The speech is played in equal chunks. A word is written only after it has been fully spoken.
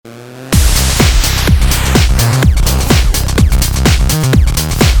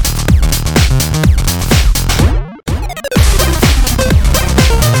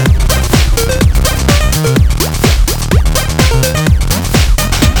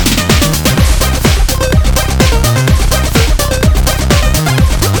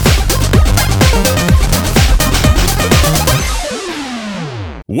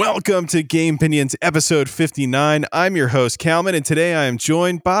Welcome to Game Opinions episode 59. I'm your host, Calman, and today I am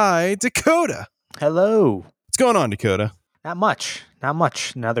joined by Dakota. Hello. What's going on, Dakota? Not much.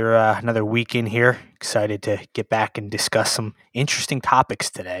 Another week in here. Excited to get back and discuss some interesting topics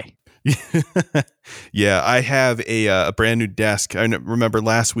today. Yeah, I have a brand new desk. I remember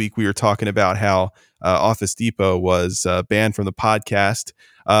last week we were talking about how Office Depot was banned from the podcast.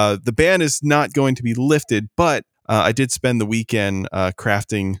 The ban is not going to be lifted, but I did spend the weekend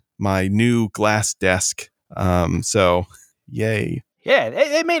crafting my new glass desk. So, yay. Yeah,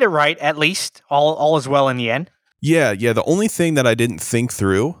 they made it right, at least. All is well in the end. Yeah. The only thing that I didn't think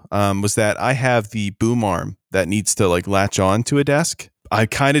through was that I have the boom arm that needs to latch on to a desk. I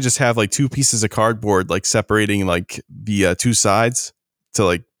kind of just have two pieces of cardboard separating the two sides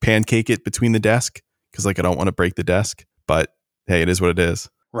to pancake it between the desk because I don't want to break the desk. But hey, it is what it is.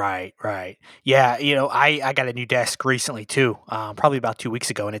 Right. Yeah, I got a new desk recently too, probably about 2 weeks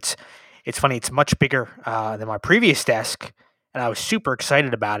ago, and it's funny. It's much bigger than my previous desk, and I was super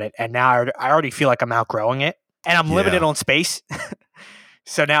excited about it. And now I already feel like I'm outgrowing it, and I'm limited on space.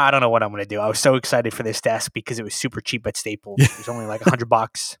 So now I don't know what I'm going to do. I was so excited for this desk because it was super cheap at Staples. It was only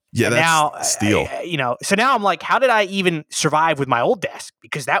 $100. Yeah, and that's now, steal. So now I'm like, how did I even survive with my old desk?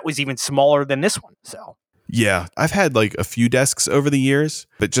 Because that was even smaller than this one. So yeah, I've had a few desks over the years,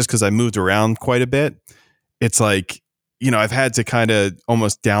 but just because I moved around quite a bit, it's I've had to kind of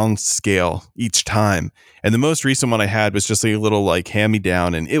almost downscale each time. And the most recent one I had was just a little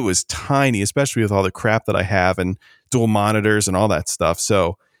hand-me-down, and it was tiny, especially with all the crap that I have and dual monitors and all that stuff.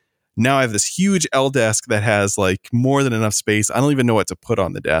 So now I have this huge L desk that has more than enough space. I don't even know what to put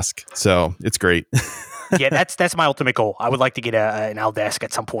on the desk. So it's great. Yeah, that's my ultimate goal. I would like to get an L desk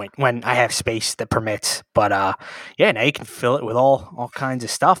at some point when I have space that permits. But yeah, now you can fill it with all kinds of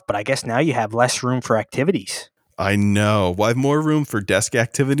stuff. But I guess now you have less room for activities. I know. Well, I have more room for desk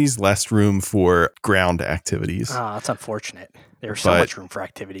activities, less room for ground activities. Oh, that's unfortunate. There's so much room for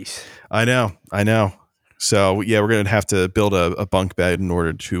activities. I know. So yeah, we're gonna have to build a bunk bed in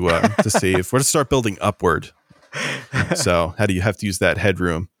order to save. We're gonna start building upward. So how do you have to use that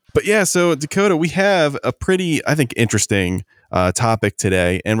headroom? But yeah, so Dakota, we have a pretty, I think, interesting topic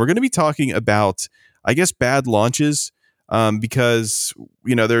today, and we're going to be talking about, I guess, bad launches. Because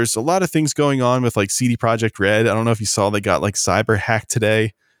there's a lot of things going on with CD Projekt Red. I don't know if you saw they got cyber hacked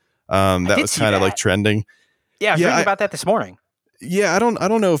today. That was kind of trending. Yeah, I was reading about that this morning. Yeah, I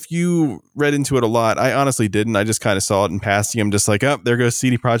don't know if you read into it a lot. I honestly didn't. I just kind of saw it in passing. I'm just oh, there goes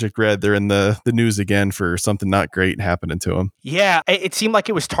CD Projekt Red. They're in the news again for something not great happening to them. Yeah, it seemed like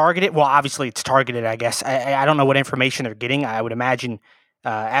it was targeted. Well, obviously it's targeted, I guess. I don't know what information they're getting. I would imagine,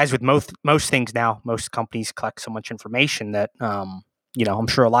 as with most things now, most companies collect so much information that, I'm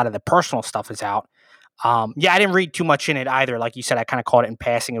sure a lot of the personal stuff is out. Yeah, I didn't read too much in it either. Like you said, I kind of caught it in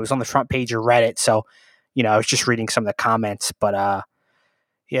passing. It was on the front page of Reddit, so I was just reading some of the comments. But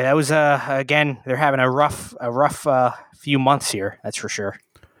yeah, that was again, they're having a rough few months here. That's for sure.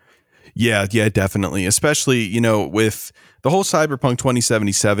 Yeah, definitely. Especially with the whole Cyberpunk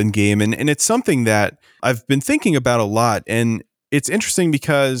 2077 game, and it's something that I've been thinking about a lot. And it's interesting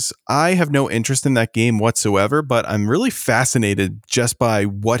because I have no interest in that game whatsoever, but I'm really fascinated just by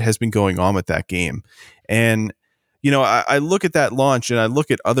what has been going on with that game. And I look at that launch and I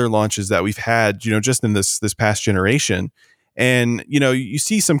look at other launches that we've had, just in this past generation, and you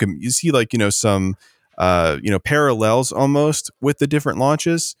see some parallels almost with the different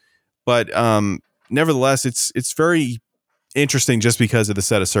launches, but nevertheless, it's very interesting just because of the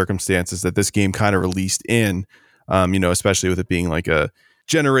set of circumstances that this game kind of released in. Especially with it being a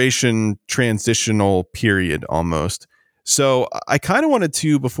generation transitional period almost. So I kind of wanted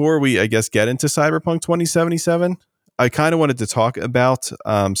to, before we, I guess, get into Cyberpunk 2077, I kind of wanted to talk about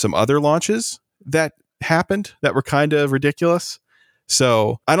some other launches that happened that were kind of ridiculous.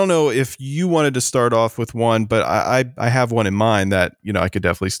 So I don't know if you wanted to start off with one, but I have one in mind that, I could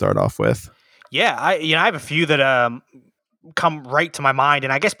definitely start off with. Yeah, I have a few that come right to my mind,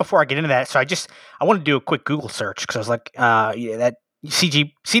 and I guess before I get into that, so I want to do a quick Google search because I was like, that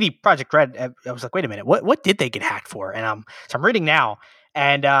CD Projekt Red. I was like, wait a minute, what did they get hacked for? And so I'm reading now,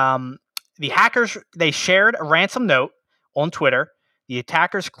 and the hackers, they shared a ransom note on Twitter. The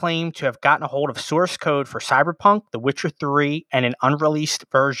attackers claim to have gotten a hold of source code for Cyberpunk, The Witcher 3, and an unreleased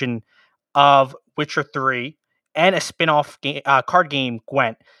version of Witcher 3, and a spin-off card game,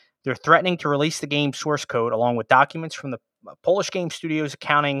 Gwent. They're threatening to release the game's source code along with documents from the Polish game studios,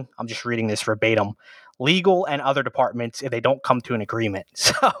 accounting, I'm just reading this verbatim, legal and other departments if they don't come to an agreement.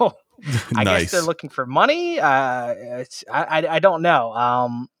 So I guess they're looking for money. I don't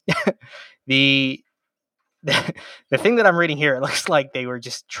know. the thing that I'm reading here, it looks like they were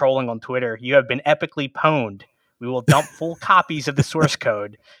just trolling on Twitter. You have been epically pwned. We will dump full copies of the source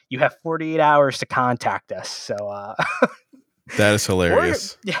code. You have 48 hours to contact us. So, That is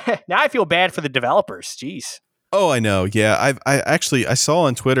hilarious. yeah, now I feel bad for the developers. Jeez. Oh, I know. Yeah, I saw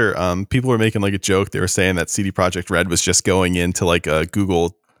on Twitter, people were making like a joke. They were saying that CD Projekt Red was just going into like a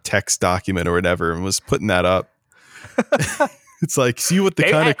Google text document or whatever and was putting that up. It's like, see what the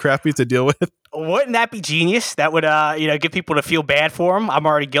kind of crap we have to deal with. Wouldn't that be genius? That would, get people to feel bad for them. I'm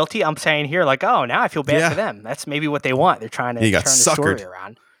already guilty. I'm saying here, like, oh, now I feel bad for them. That's maybe what they want. They're trying to turn the story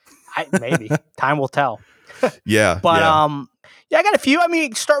around. Maybe time will tell. Yeah, but yeah, I got a few. I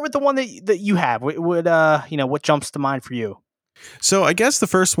mean, start with the one that you have. What jumps to mind for you? So I guess the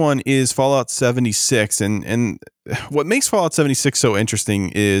first one is Fallout 76, and what makes Fallout 76 so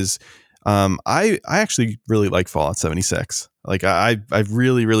interesting is I actually really like Fallout 76. Like I've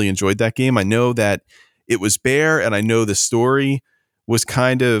really enjoyed that game. I know that it was bare, and I know the story was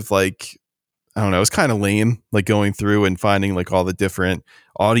kind of like, I don't know, it was kind of lame, like going through and finding like all the different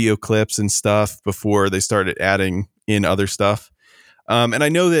audio clips and stuff before they started adding in other stuff. And I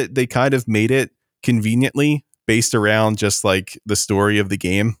know that they kind of made it conveniently based around just like the story of the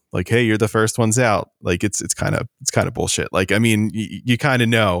game. Like, hey, you're the first ones out. Like it's kind of bullshit. Like, I mean, you kind of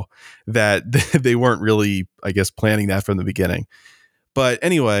know that they weren't really, I guess, planning that from the beginning. But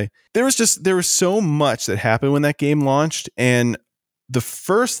anyway, there was so much that happened when that game launched. And the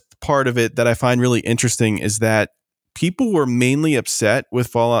first part of it that I find really interesting is that people were mainly upset with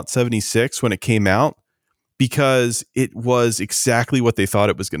Fallout 76 when it came out because it was exactly what they thought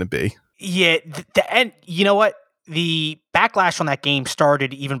it was going to be. Yeah, and you know what? The backlash on that game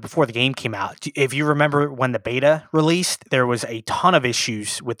started even before the game came out. If you remember when the beta released, there was a ton of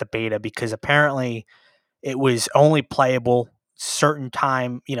issues with the beta because apparently it was only playable certain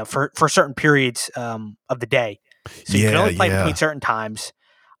time, for certain periods of the day. So you could only play between certain times.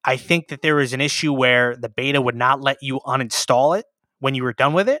 I think that there was an issue where the beta would not let you uninstall it when you were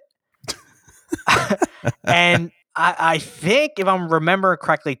done with it. And I think, if I'm remembering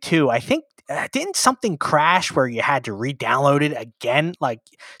correctly too, I think didn't something crash where you had to re-download it again? Like,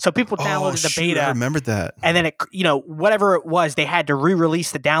 so people downloaded the beta. I remembered that. And then whatever it was, they had to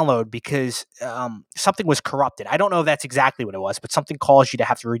re-release the download because something was corrupted. I don't know if that's exactly what it was, but something caused you to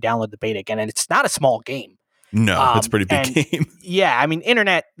have to re-download the beta again. And it's not a small game. No, it's a pretty big game. Yeah, I mean,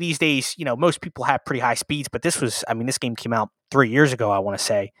 internet these days, most people have pretty high speeds, but this game came out 3 years ago, I want to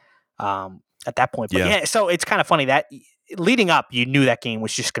say, at that point. But yeah, so it's kind of funny that leading up, you knew that game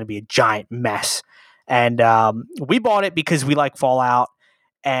was just going to be a giant mess. And we bought it because we like Fallout,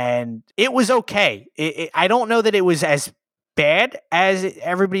 and it was okay. I don't know that it was as bad as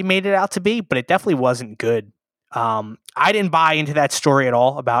everybody made it out to be, but it definitely wasn't good. I didn't buy into that story at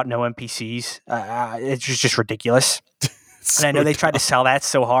all about no NPCs. It's just ridiculous. And I know they tried to sell that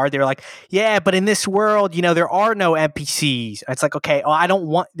so hard. They were like, yeah, but in this world, there are no NPCs. And it's like, okay,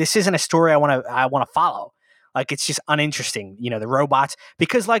 this isn't a story I want to follow. Like, it's just uninteresting, the robots,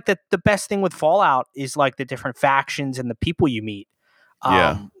 because like the best thing with Fallout is like the different factions and the people you meet.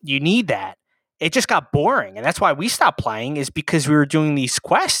 You need that. It just got boring. And that's why we stopped playing, is because we were doing these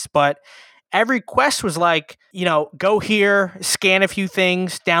quests, but every quest was like, go here, scan a few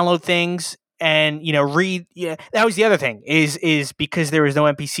things, download things, and read. Yeah, that was the other thing. Is because there was no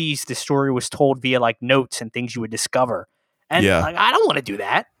NPCs, the story was told via like notes and things you would discover. And like, I don't want to do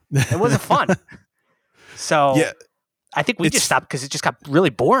that. It wasn't fun. So I think we just stopped because it just got really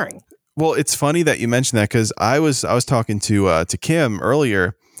boring. Well, it's funny that you mentioned that, because I was talking to Kim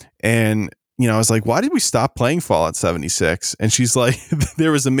earlier, and I was like, why did we stop playing Fallout 76? And she's like,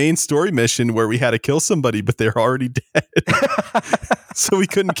 there was a main story mission where we had to kill somebody, but they're already dead. So we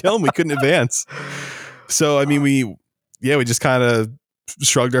couldn't kill them. We couldn't advance. So, I mean, we just kind of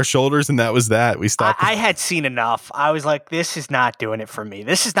shrugged our shoulders, and that was that. We stopped. I had seen enough. I was like, this is not doing it for me.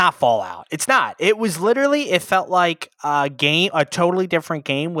 This is not Fallout. It's not. It was literally, it felt like a totally different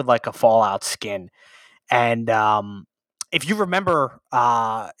game with like a Fallout skin. And, if you remember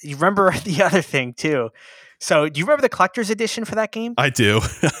the other thing too. So do you remember the collector's edition for that game? I do.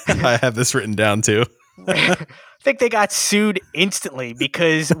 I have this written down too. I think they got sued instantly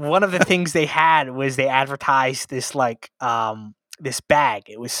because one of the things they had was they advertised this like this bag.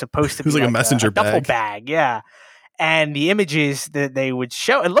 It was supposed to be like a messenger a duffel bag. Yeah. And the images that they would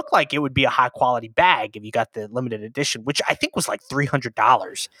show, it looked like it would be a high quality bag if you got the limited edition, which I think was like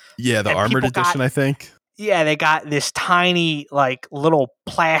 $300. Yeah, the armored edition, I think. Yeah, they got this tiny, like, little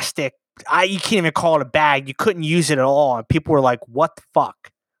plastic. You can't even call it a bag. You couldn't use it at all. And people were like, what the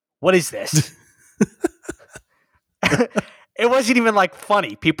fuck? What is this? It wasn't even, like,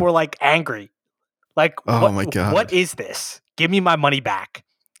 funny. People were, like, angry. Like, Oh what my what God. is this? Give me my money back.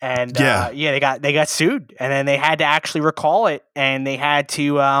 And Yeah. yeah, they got sued, and then they had to actually recall it, and they had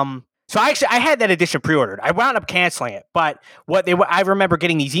to. So I had that edition pre-ordered. I wound up canceling it, but I remember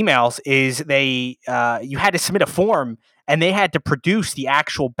getting these emails is they you had to submit a form, and they had to produce the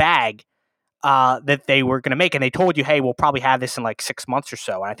actual bag that they were going to make, and they told you, hey, we'll probably have this in like 6 months or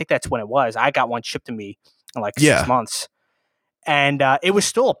so. And I think that's when it was. I got one shipped to me in like six Yeah. months, and it was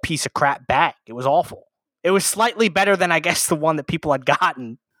still a piece of crap bag. It was awful. It was slightly better than I guess the one that people had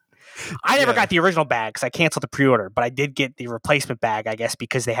gotten. I never Yeah. got the original bag because I canceled the pre-order, but I did get the replacement bag, I guess,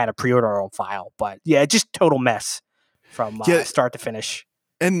 because they had a pre-order on file. But yeah, just total mess from Yeah. start to finish.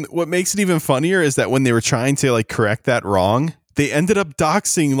 And what makes it even funnier is that when they were trying to like correct that wrong, they ended up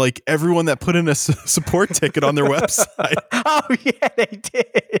doxing like everyone that put in a support ticket on their website. Oh yeah, they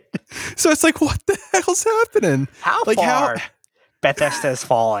did. So it's like, what the hell's happening? How Like far Bethesda has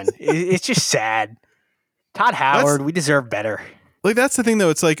fallen? It's just sad. Todd Howard, we deserve better. Like that's the thing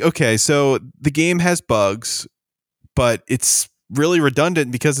though. It's like, okay, so the game has bugs, but it's really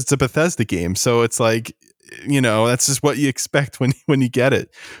redundant because it's a Bethesda game. So it's like, that's just what you expect when you get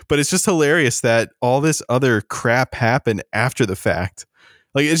it. But it's just hilarious that all this other crap happened after the fact.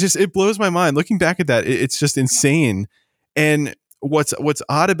 Like it blows my mind looking back at that. It's just insane. And what's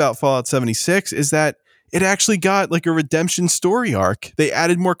odd about Fallout 76 is that it actually got like a redemption story arc. They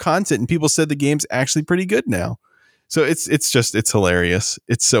added more content, and people said the game's actually pretty good now. So it's hilarious.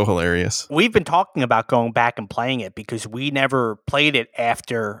 It's so hilarious. We've been talking about going back and playing it because we never played it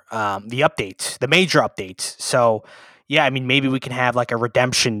after the updates, the major updates. So yeah, I mean, maybe we can have like a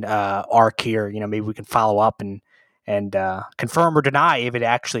redemption arc here. Maybe we can follow up and confirm or deny if it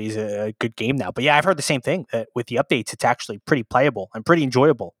actually is a good game now. But yeah, I've heard the same thing that with the updates, it's actually pretty playable and pretty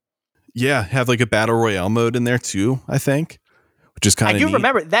enjoyable. Yeah, have like a battle royale mode in there too, I think, which is kind I of do neat.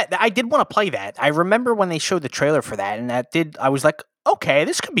 remember that. I did want to play that. I remember when they showed the trailer for that, and I was like, okay,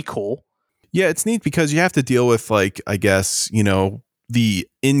 this could be cool. Yeah, it's neat because you have to deal with like, I guess, the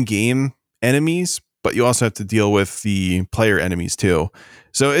in-game enemies, but you also have to deal with the player enemies too.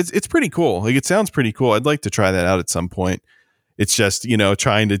 So it's pretty cool. Like it sounds pretty cool. I'd like to try that out at some point. It's just,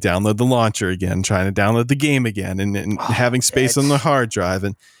 trying to download the launcher again, trying to download the game again and having space on the hard drive.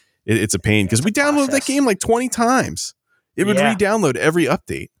 And it's a pain because we downloaded that game like 20 times. It would re-download every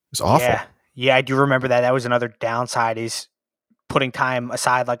update. It was awful. Yeah, I do remember that. That was another downside is putting time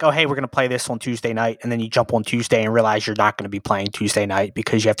aside, like, oh, hey, we're going to play this on Tuesday night. And then you jump on Tuesday and realize you're not going to be playing Tuesday night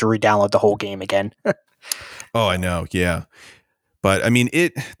because you have to re-download the whole game again. Oh, I know. Yeah. But I mean,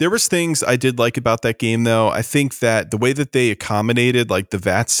 there was things I did like about that game, though. I think that the way that they accommodated like the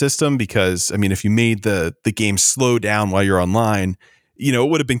VAT system, because I mean, if you made the game slow down while you're online, it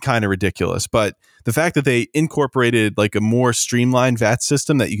would have been kind of ridiculous. But the fact that they incorporated like a more streamlined VAT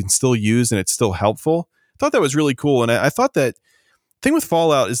system that you can still use and it's still helpful, I thought that was really cool. And I thought that thing with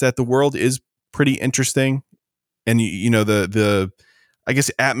Fallout is that the world is pretty interesting, and the I guess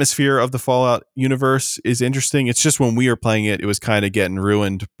atmosphere of the Fallout universe is interesting. It's just when we were playing it, it was kind of getting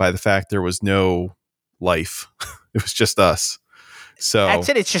ruined by the fact there was no life. It was just us. So that's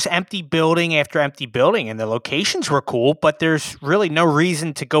it. It's just empty building after empty building, and the locations were cool, but there's really no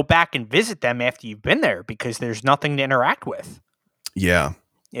reason to go back and visit them after you've been there because there's nothing to interact with. Yeah.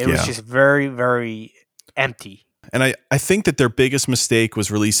 It was just very, very empty. And I think that their biggest mistake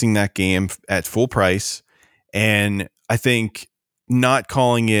was releasing that game at full price. And I think not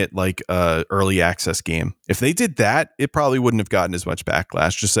calling it like a early access game. If they did that, it probably wouldn't have gotten as much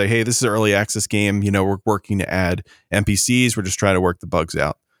backlash. Just say, hey, this is an early access game. We're working to add NPCs. We're just trying to work the bugs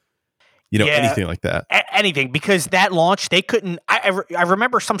out. Anything like that. Anything, because that launch, they couldn't. I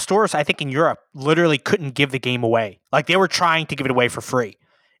remember some stores, I think in Europe, literally couldn't give the game away. Like they were trying to give it away for free.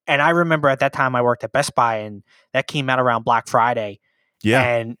 And I remember at that time I worked at Best Buy, and that came out around Black Friday. Yeah.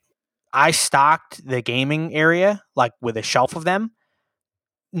 And I stocked the gaming area like with a shelf of them.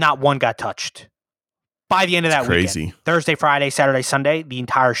 Not one got touched. By the end of that weekend, Thursday, Friday, Saturday, Sunday, the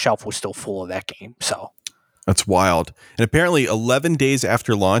entire shelf was still full of that game. So that's wild. And apparently 11 days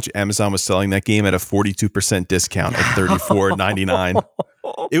after launch, Amazon was selling that game at a 42% discount at $34.99.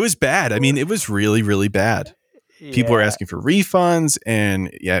 It was bad. I mean, it was really, really bad. People were asking for refunds, and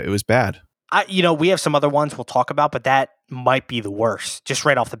it was bad. We have some other ones we'll talk about, but that might be the worst, just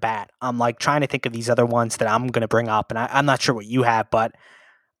right off the bat. I'm like trying to think of these other ones that I'm going to bring up, and I'm not sure what you have, but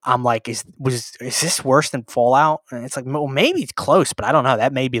I'm like, is this worse than Fallout? And it's like, well, maybe it's close, but I don't know.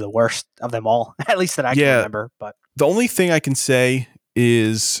 That may be the worst of them all, at least that I can remember. But the only thing I can say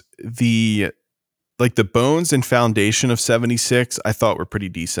is the bones and foundation of 76, I thought were pretty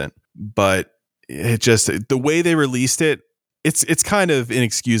decent, but it just the way they released it, it's kind of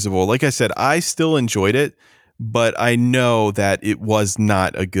inexcusable. Like I said, I still enjoyed it, but I know that it was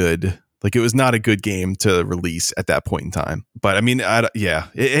not a good it was not a good game to release at that point in time. But I mean,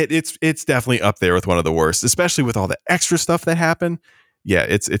 it's definitely up there with one of the worst, especially with all the extra stuff that happened. Yeah,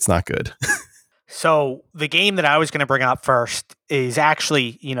 it's not good. So the game that I was going to bring up first is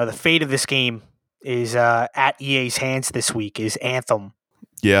actually, the fate of this game is at EA's hands this week is Anthem.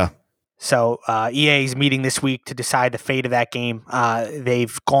 Yeah. So EA is meeting this week to decide the fate of that game.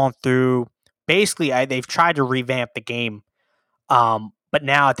 They've gone through basically they've tried to revamp the game, but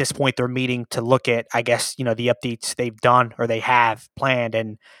now at this point they're meeting to look at I guess the updates they've done or they have planned,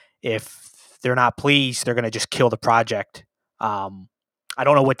 and if they're not pleased, they're going to just kill the project. I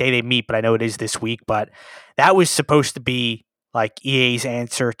don't know what day they meet, but I know it is this week. But that was supposed to be like EA's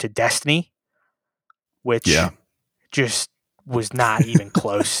answer to Destiny, which Yeah. just was not even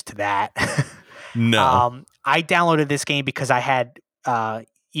close to that. No. I downloaded this game because I had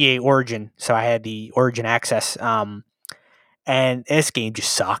EA Origin, so I had the Origin access, and this game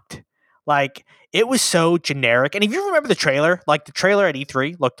just sucked. Like, it was so generic. And if you remember the trailer, like the trailer at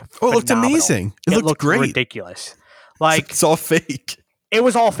E3 looked Oh, it looked phenomenal. amazing. It looked great. Ridiculous. Like, it's all fake. It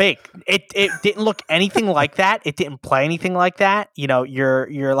was all fake. It didn't look anything like that. It didn't play anything like that.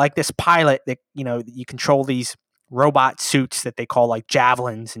 You're like this pilot that, you control these robot suits that they call like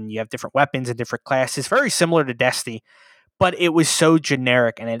javelins, and you have different weapons and different classes, very similar to Destiny, but it was so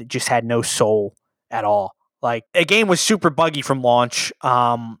generic and it just had no soul at all. Like, the game was super buggy from launch.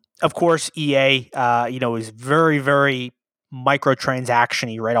 Of course, EA, is very, very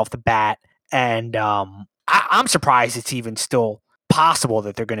microtransaction-y right off the bat. And I'm surprised it's even still possible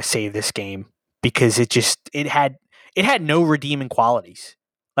that they're going to save this game, because it had no redeeming qualities.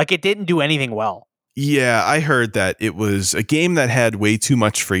 Like, it didn't do anything well. Yeah, I heard that it was a game that had way too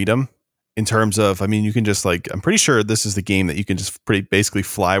much freedom in terms of, I mean, you can just I'm pretty sure this is the game that you can just basically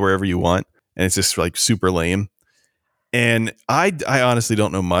fly wherever you want, and it's just like super lame. And I honestly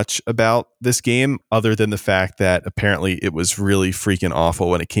don't know much about this game other than the fact that apparently it was really freaking awful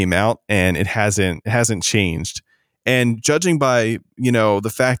when it came out, and it hasn't changed. And judging by,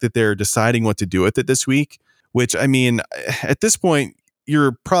 the fact that they're deciding what to do with it this week, which, I mean, at this point,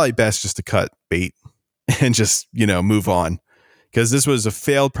 you're probably best just to cut bait and just, move on, because this was a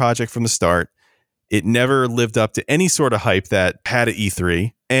failed project from the start. It never lived up to any sort of hype that had at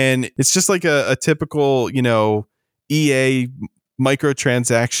E3. And it's just like a typical, EA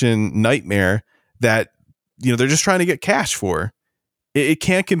microtransaction nightmare that, they're just trying to get cash for. It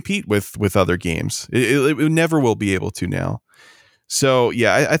can't compete with other games. It never will be able to now. So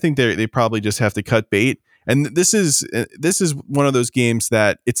yeah, I think they probably just have to cut bait. And this is one of those games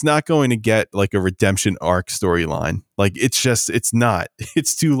that it's not going to get like a redemption arc storyline. Like, it's not.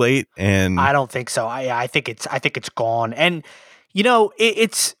 It's too late. And I don't think so. I think it's gone. And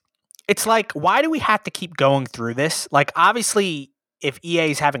it's like, why do we have to keep going through this? Like, obviously, if EA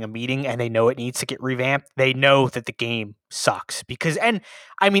is having a meeting and they know it needs to get revamped, they know that the game sucks, and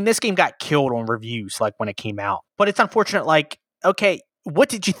I mean, this game got killed on reviews like when it came out. But it's unfortunate. Like, okay, what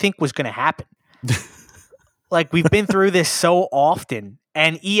did you think was going to happen? Like, we've been through this so often,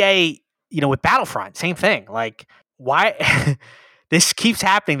 and EA, with Battlefront, same thing. Like, why this keeps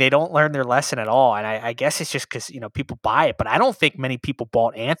happening? They don't learn their lesson at all. And I guess it's just because, people buy it, but I don't think many people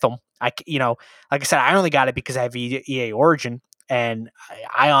bought Anthem. Like I said, I only got it because I have EA Origin, and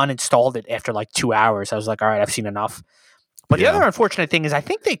I uninstalled it after like 2 hours. I was like, all right, I've seen enough. But the other unfortunate thing is I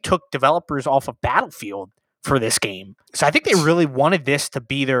think they took developers off of Battlefield for this game. So I think they really wanted this to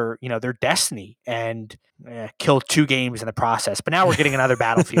be their Destiny, and killed 2 games in the process. But now we're getting another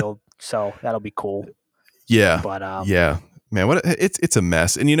Battlefield, so that'll be cool. Yeah. But yeah, man, it's a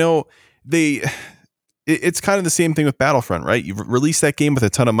mess. And it's kind of the same thing with Battlefront, right? You release that game with a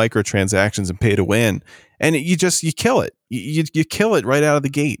ton of microtransactions and pay to win, and you kill it. You kill it right out of the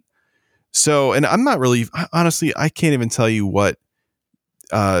gate. So, and I'm not really, honestly, I can't even tell you what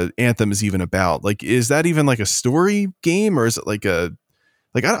Anthem is even about. Like, is that even like a story game, or is it like I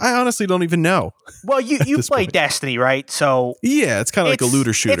honestly don't even know. Well, you play Destiny, right? So yeah, it's kind of like a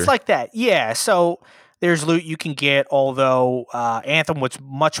looter shooter. It's like that. Yeah. So there's loot you can get, although Anthem was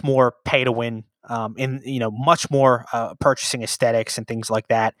much more pay to win, much more purchasing aesthetics and things like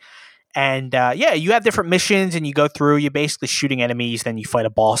that. And you have different missions, and you go through. You're basically shooting enemies, then you fight a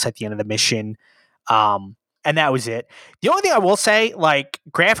boss at the end of the mission. And that was it. The only thing I will say, like,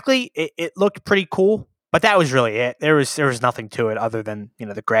 graphically, it looked pretty cool, but that was really it. There was nothing to it other than,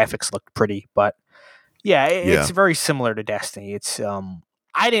 the graphics looked pretty. But yeah, it's very similar to Destiny. It's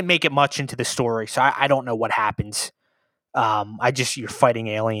I didn't make it much into the story, so I don't know what happens. You're fighting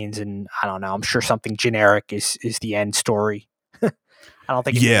aliens, and I don't know. I'm sure something generic is the end story. I don't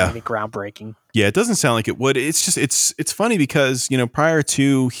think it did Yeah. anything groundbreaking. Yeah, it doesn't sound like it would. It's just it's funny because, prior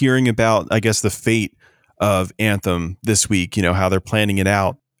to hearing about, I guess, the fate of Anthem this week, how they're planning it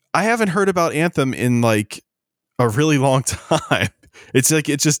out, I haven't heard about Anthem in like a really long time. It's like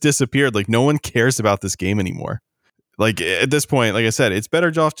it just disappeared. Like no one cares about this game anymore. Like at this point, like I said, it's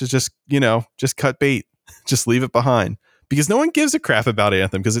better off to just cut bait, just leave it behind because no one gives a crap about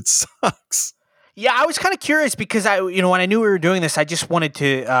Anthem because it sucks. Yeah, I was kind of curious because when I knew we were doing this, I just wanted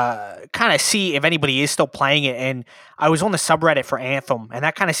to kind of see if anybody is still playing it. And I was on the subreddit for Anthem, and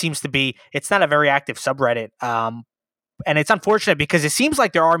that kind of seems to be, it's not a very active subreddit. And it's unfortunate because it seems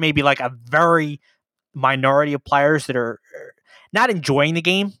like there are maybe like a very minority of players that are not enjoying the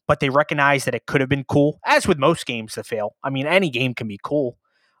game, but they recognize that it could have been cool, as with most games that fail. I mean, any game can be cool.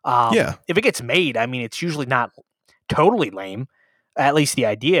 Yeah. If it gets made, I mean, it's usually not totally lame, at least the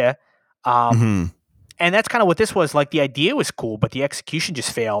idea. And that's kind of what this was. Like the idea was cool, but the execution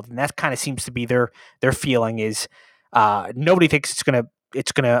just failed, and that kind of seems to be their feeling is nobody thinks it's gonna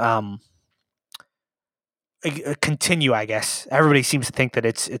continue. I guess everybody seems to think that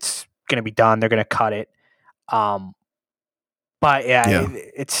it's gonna be done. They're gonna cut it. But yeah.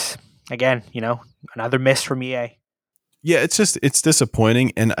 It's again, another miss from EA. Yeah, it's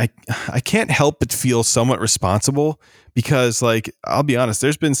disappointing, and I can't help but feel somewhat responsible because, like, I'll be honest,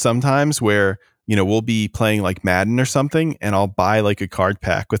 there's been some times where we'll be playing like Madden or something, and I'll buy like a card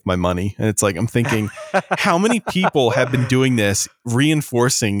pack with my money, and it's like I'm thinking, how many people have been doing this,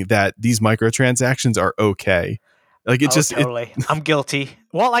 reinforcing that these microtransactions are okay? Like totally. I'm guilty.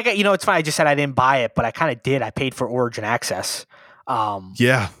 Well, like it's funny. I just said I didn't buy it, but I kind of did. I paid for Origin Access.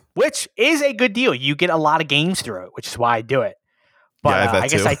 Yeah. Which is a good deal. You get a lot of games through it, which is why I do it. But yeah, I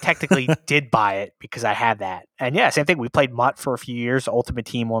guess I technically did buy it because I had that. And yeah, same thing. We played Mutt for a few years, Ultimate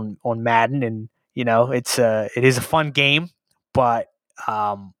Team on Madden, and it is a fun game. But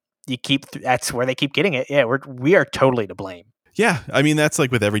that's where they keep getting it. Yeah, we are totally to blame. Yeah, I mean that's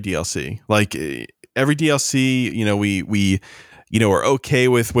like with every DLC. Like every DLC, we are okay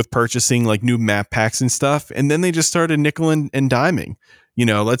with purchasing like new map packs and stuff, and then they just started nickel and diming.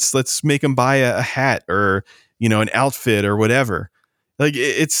 Let's make him buy a hat or an outfit or whatever. Like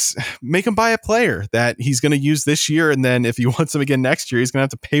it's make him buy a player that he's going to use this year, and then if he wants him again next year, he's going to have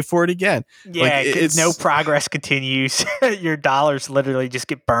to pay for it again. Yeah, it's no progress continues. Your dollars literally just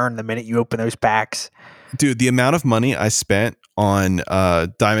get burned the minute you open those packs. Dude, the amount of money I spent on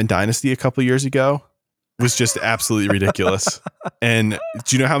Diamond Dynasty a couple years ago was just absolutely ridiculous. And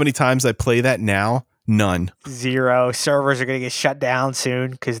do you know how many times I play that now? None. 0. Servers are going to get shut down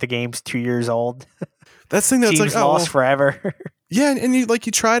soon because the game's 2 years old. That's the thing that's Teams like lost forever. Yeah, and you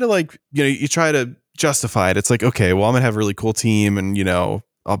try to you try to justify it. It's like, okay, well, I'm gonna have a really cool team, and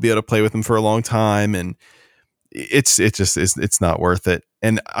I'll be able to play with them for a long time, and it's not worth it.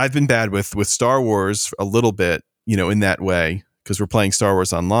 And I've been bad with Star Wars a little bit, in that way because we're playing Star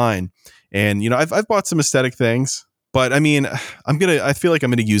Wars Online, and I've bought some aesthetic things. But I mean, I feel like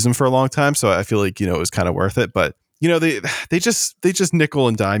I'm gonna use them for a long time, so I feel like it was kind of worth it. But they just nickel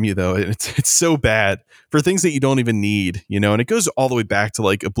and dime you though, and it's so bad for things that you don't even need, and it goes all the way back to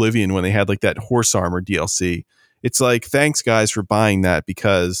like Oblivion when they had like that horse armor DLC. It's like, thanks guys for buying that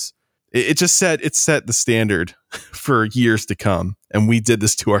because it set the standard for years to come, and we did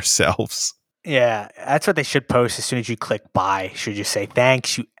this to ourselves. Yeah, that's what they should post as soon as you click buy. Should just say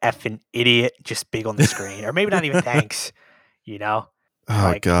thanks, you effing idiot, just big on the screen, or maybe not even thanks.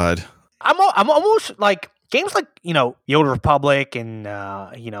 Oh God, I'm almost like games like the Old Republic and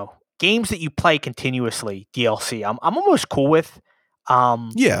games that you play continuously DLC. I'm almost cool with.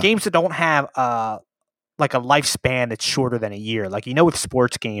 Games that don't have like a lifespan that's shorter than a year. Like with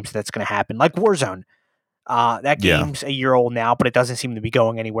sports games that's going to happen. Like Warzone. That game's a year old now, but it doesn't seem to be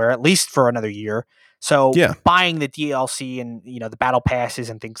going anywhere, at least for another year. So buying the DLC and the battle passes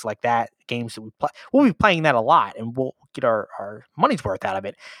and things like that, games that we play, we'll be playing that a lot, and we'll get our money's worth out of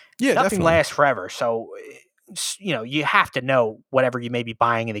it. Yeah, nothing definitely lasts forever. So you have to know whatever you may be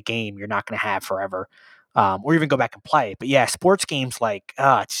buying in the game, you're not going to have forever, or even go back and play. But yeah, sports games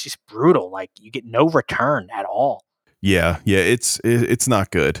it's just brutal. Like you get no return at all. Yeah, it's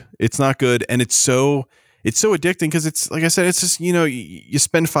not good. It's not good, and it's so addicting because it's like I said, it's just you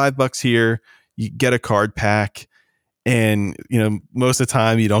spend $5 here, you get a card pack, and most of the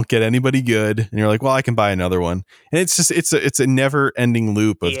time you don't get anybody good, and you're like, well, I can buy another one, and it's just it's a never ending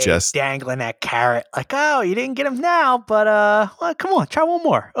loop of just dangling that carrot, like, oh, you didn't get him now, but well, come on, try one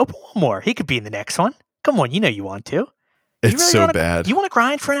more, open one more, he could be in the next one. Come on, you want to. It's really so bad. You want to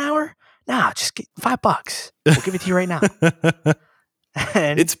grind for an hour? Nah, just get $5. We'll give it to you right now.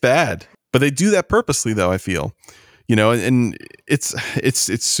 It's bad. But they do that purposely, though, I feel. and it's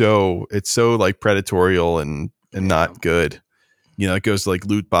so like predatorial and Yeah. not good. It goes to like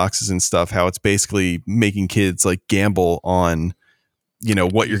loot boxes and stuff, how it's basically making kids like gamble on,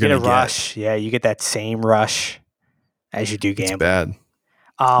 what You you're get going a to get. rush. Yeah, you get that same rush as you do It's gambling. bad.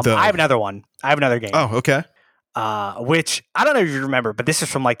 I The have another one. I have another game. Oh, okay. Which I don't know if you remember, but this is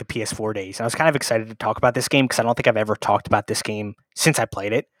from like the PS4 days. I was kind of excited to talk about this game because I don't think I've ever talked about this game since I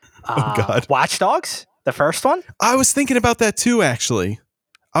played it. Oh God. Watch Dogs, the first one. I was thinking about that too, actually.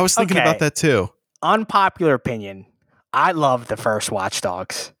 I was thinking about Okay, that too. unpopular opinion. I love the first Watch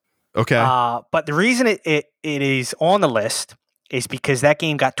Dogs. Okay. But the reason it is on the list is because that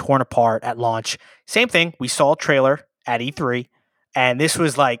game got torn apart at launch. Same thing. We saw a trailer at E3, and this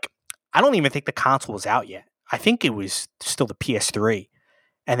was like, I don't even think the console was out yet. I think it was still the PS3,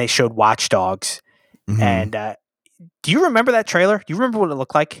 and they showed Watch Dogs. Hmm. And do you remember that trailer? Do you remember what it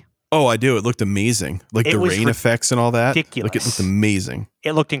looked like? Oh, I do. It looked amazing. Like It the was rain effects and all that. Like it looked ridiculous. amazing.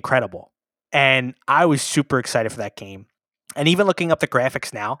 It looked incredible. And I was super excited for that game. And even looking up the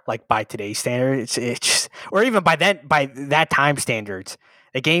graphics now, like by today's standards, it's just, or even by that time standards,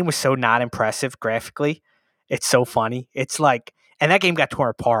 the game was so not impressive graphically. It's so funny. It's like, and that game got torn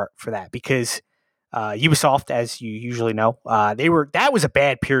apart for that because Ubisoft, as you usually know, that was a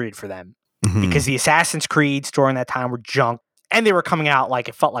bad period for them Hmm. because the Assassin's Creeds during that time were junk, and they were coming out like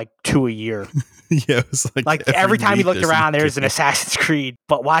it felt like two a year. Yeah, it was like Like every every time you week looked there's a around, new there's an game. Assassin's Creed.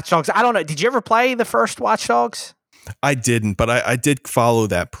 But Watch Dogs, I don't know. Did you ever play the first Watch Dogs? I didn't, but I did follow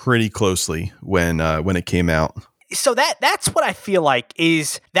that pretty closely when it came out. So that's what I feel like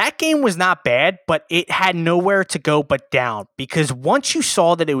is that game was not bad, but it had nowhere to go but down because once you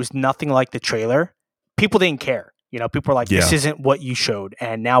saw that it was nothing like the trailer, people didn't care. People were like, this Yeah. isn't what you showed,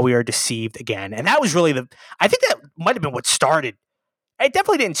 and now we are deceived again. And that was really I think that might have been what started. It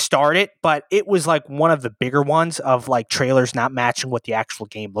definitely didn't start it, but it was like one of the bigger ones of like trailers not matching what the actual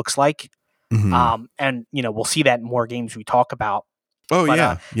game looks like. Hmm. And we'll see that in more games we talk about. Oh But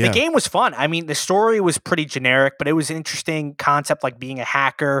yeah, the yeah. game was fun. I mean, the story was pretty generic, but it was an interesting concept, like being a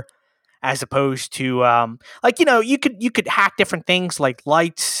hacker, as opposed to like you could hack different things like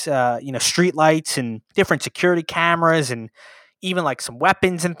lights, street lights and different security cameras, and even like some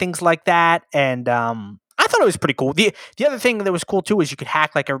weapons and things like that. And I thought it was pretty cool. The other thing that was cool too is you could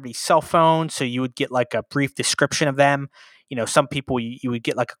hack like everybody's cell phone, so you would get like a brief description of them. Some people you would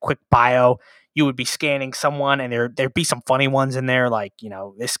get like a quick bio. You would be scanning someone, and there'd be some funny ones in there, like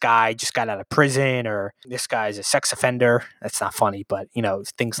this guy just got out of prison, or this guy's a sex offender. That's not funny, but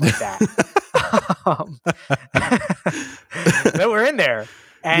things like that. um, that were in there,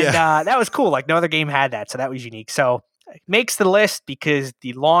 and Yeah. that was cool. Like no other game had that, so that was unique. So it makes the list because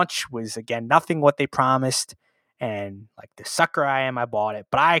the launch was again nothing what they promised, and like the sucker I am, I bought it,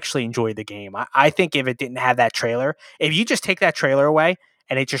 but I actually enjoyed the game. I think if it didn't have that trailer, if you just take that trailer away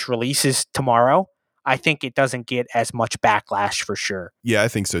and it just releases tomorrow, I think it doesn't get as much backlash for sure. Yeah, I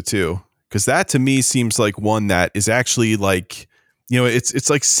think so too. Because that to me seems like one that is actually like, it's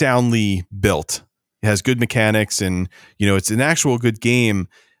like soundly built. It has good mechanics, and it's an actual good game.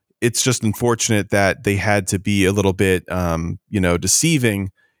 It's just unfortunate that they had to be a little bit, deceiving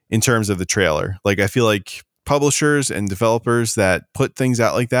in terms of the trailer. Like I feel like publishers and developers that put things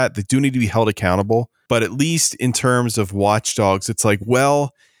out like that, they do need to be held accountable. But at least in terms of Watch Dogs, it's like,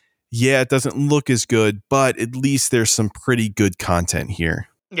 well, yeah, it doesn't look as good, but at least there's some pretty good content here.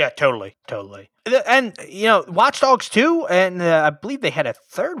 Yeah, totally, totally. And Watch Dogs 2, and I believe they had a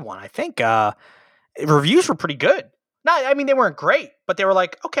third one. I think reviews were pretty good. Not, I mean, they weren't great, but they were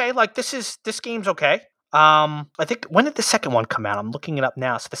like, okay, like this game's okay. I think when did the second one come out? I'm looking it up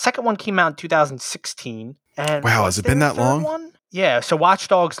now. So the second one came out in 2016, and Wow, has was it been there a that third long? one? Yeah. So Watch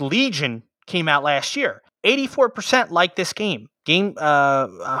Dogs Legion came out last year. 84% like this game.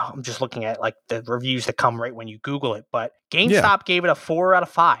 I'm just looking at like the reviews that come right when you Google it, but Yeah. GameStop gave it a 4 out of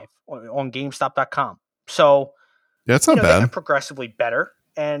 5 on GameStop.com. So That's not they bad. got progressively better.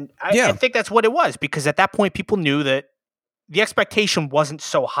 And I Yeah. think that's what it was because at that point, people knew that the expectation wasn't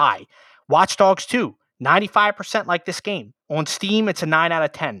so high. Watch Dogs 2, 95% like this game. On Steam, it's a 9 out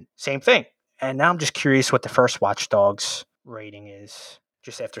of 10. Same thing. And now I'm just curious what the first Watch Dogs rating is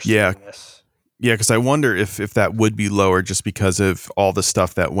just after Yeah. seeing this. Yeah, because I wonder if that would be lower just because of all the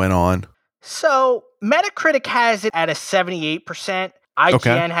stuff that went on. So Metacritic has it at a 78%. Okay.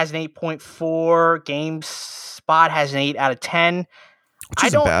 IGN has an 8.4. GameSpot has an 8 out of 10. Which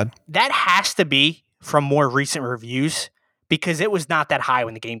isn't bad. That has to be from more recent reviews because it was not that high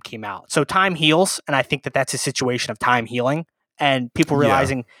when the game came out. So time heals, and I think that that's a situation of time healing and people Yeah.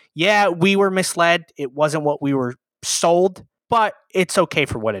 realizing, yeah, we were misled. It wasn't what we were sold, but it's okay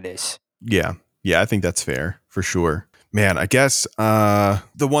for what it is. Yeah. Yeah, I think that's fair for sure. Man, I guess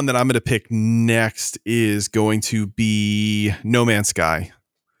the one that I'm going to pick next is going to be No Man's Sky.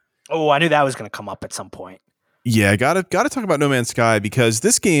 Oh, I knew that was going to come up at some point. Yeah, gotta talk about No Man's Sky because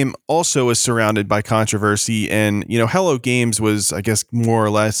this game also is surrounded by controversy, and Hello Games was, I guess, more or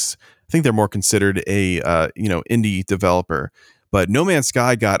less. I think they're more considered a indie developer, but No Man's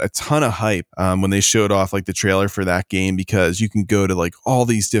Sky got a ton of hype when they showed off like the trailer for that game because you can go to like all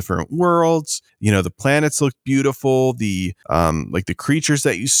these different worlds. The planets looked beautiful. The like the creatures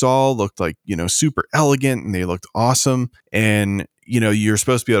that you saw looked like super elegant and they looked awesome. And you're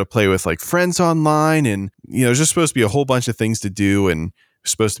supposed to be able to play with like friends online, and there's just supposed to be a whole bunch of things to do, and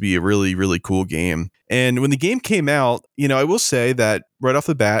it's supposed to be a really, really cool game. And when the game came out, I will say that right off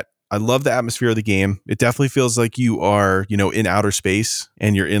the bat, I love the atmosphere of the game. It definitely feels like you are, in outer space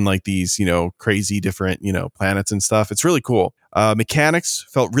and you're in like these, crazy different, planets and stuff. It's really cool. Mechanics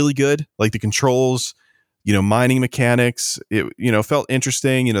felt really good, like the controls, mining mechanics. It, felt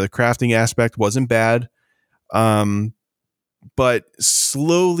interesting. The crafting aspect wasn't bad. But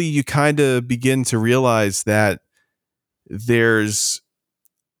slowly you kind of begin to realize that there's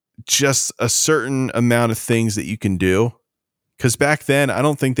just a certain amount of things that you can do. Because back then, I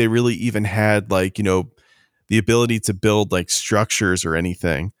don't think they really even had like, the ability to build like structures or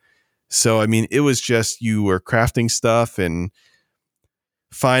anything. So, I mean, it was just you were crafting stuff and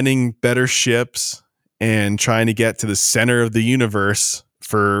finding better ships and trying to get to the center of the universe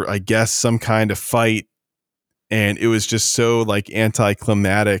for, I guess, some kind of fight. And it was just so like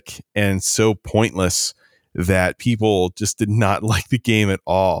anticlimactic and so pointless that people just did not like the game at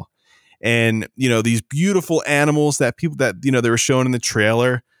all. And these beautiful animals that people that they were showing in the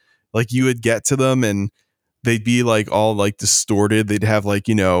trailer, like you would get to them and they'd be like all like distorted. They'd have like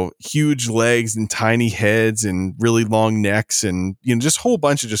huge legs and tiny heads and really long necks and just a whole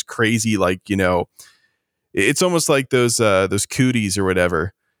bunch of just crazy like it's almost like those cooties or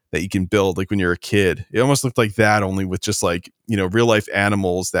whatever that you can build like when you're a kid. It almost looked like that, only with just like real life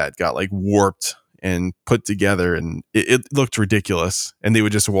animals that got like warped and put together, and it looked ridiculous. And they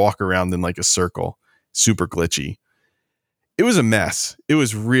would just walk around in like a circle, super glitchy. It was a mess. It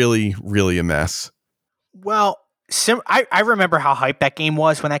was really, really a mess. Well, I remember how hyped that game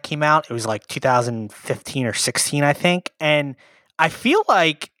was when that came out. It was like 2015 or 16, I think. And I feel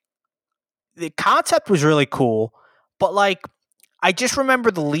like the concept was really cool, but like I just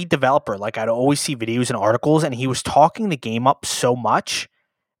remember the lead developer. Like I'd always see videos and articles, and he was talking the game up so much,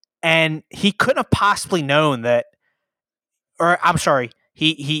 and he couldn't have possibly known that, or I'm sorry,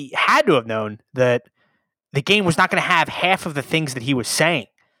 he had to have known that the game was not going to have half of the things that he was saying.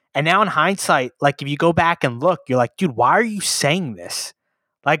 And now in hindsight, like if you go back and look, you're like, dude, why are you saying this?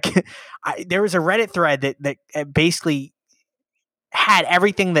 Like, there was a Reddit thread that basically had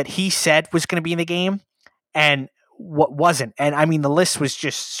everything that he said was going to be in the game and what wasn't. And I mean, the list was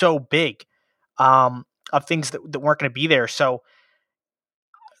just so big of things that weren't going to be there. So,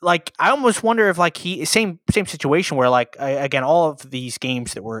 like, I almost wonder if like he same situation where like again, all of these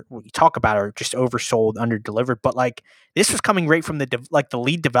games that we talk about are just oversold, underdelivered. But like this was coming right from the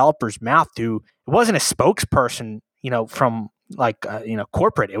lead developer's mouth. Who it wasn't a spokesperson, from like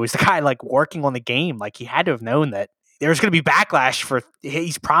corporate. It was the guy like working on the game. Like he had to have known that there was going to be backlash for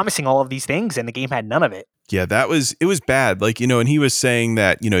he's promising all of these things, and the game had none of it. Yeah, it was bad. Like, and he was saying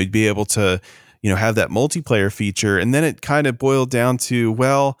that, he'd be able to, have that multiplayer feature. And then it kind of boiled down to,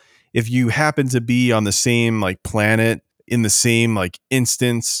 well, if you happen to be on the same like planet in the same like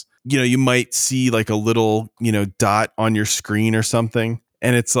instance, you might see like a little, dot on your screen or something.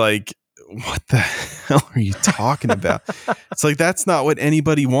 And it's like, what the hell are you talking about? It's like, that's not what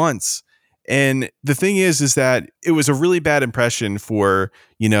anybody wants. And the thing is that it was a really bad impression for,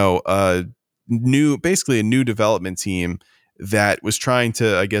 basically a new development team that was trying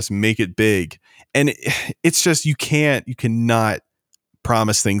to, I guess, make it big. And it's just, you cannot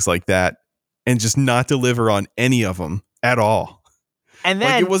promise things like that and just not deliver on any of them at all. And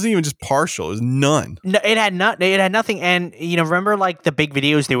then like, it wasn't even just partial; it was none. No, it had nothing. And remember like the big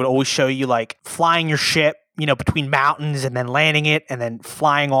videos they would always show you like flying your ship, between mountains and then landing it and then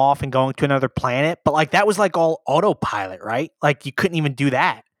flying off and going to another planet. But like that was like all autopilot, right? Like you couldn't even do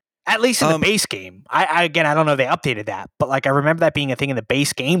that. At least in the base game. I again, I don't know if they updated that, but like I remember that being a thing in the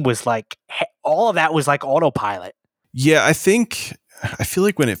base game was like all of that was like autopilot. Yeah, I feel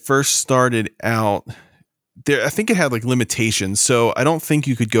like when it first started out, I think it had like limitations. So I don't think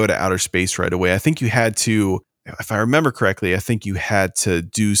you could go to outer space right away. I think you had to, if I remember correctly, I think you had to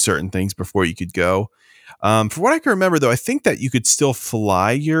do certain things before you could go. For what I can remember, though, I think that you could still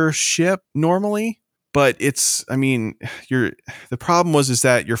fly your ship normally. but it's, I mean, you're the problem is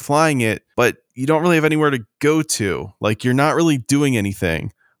that you're flying it, but you don't really have anywhere to go to. Like you're not really doing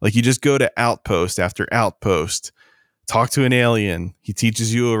anything. Like you just go to outpost after outpost, talk to an alien. He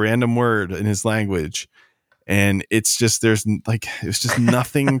teaches you a random word in his language. And it's just, it was just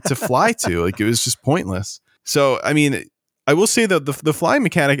nothing to fly to. Like it was just pointless. So, I mean, I will say that the flying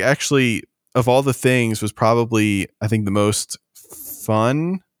mechanic actually, of all the things, was probably, I think, the most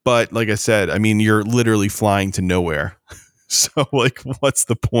fun. But like I said, I mean, you're literally flying to nowhere. So, like, what's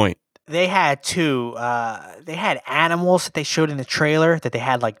the point? They had two. They had animals that they showed in the trailer that they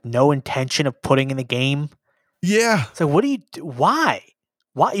had like no intention of putting in the game. Yeah. So what do you do? Why?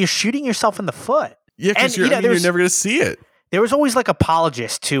 Why you're shooting yourself in the foot? Yeah, And because you're never going to see it. there was always like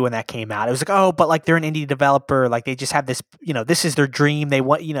apologists too when that came out. It was like, oh, but like they're an indie developer, like they just have this, this is their dream. They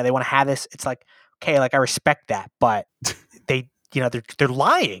want, they want to have this. It's like, okay, like I respect that, but they, they're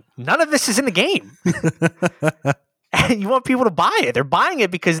lying. None of this is in the game. And you want people to buy it. They're buying it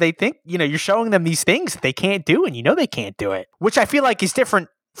because they think, you're showing them these things that they can't do, and they can't do it, which I feel like is different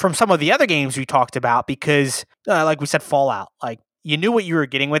from some of the other games we talked about because, like we said, Fallout, like you knew what you were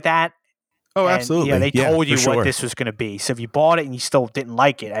getting with that. Oh, And, absolutely. they told you sure. what this was going to be. So if you bought it and you still didn't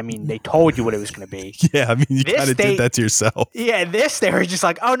like it, I mean, they told you what it was going to be. Yeah, I mean, you kind of did that to yourself. Yeah, they were just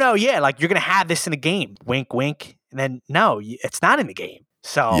like, oh, no, yeah, like you're going to have this in a game. Wink, wink. And then, no, it's not in the game.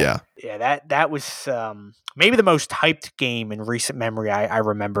 So, yeah, that was maybe the most hyped game in recent memory I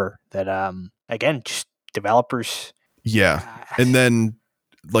remember that, again, just developers. Yeah. And then,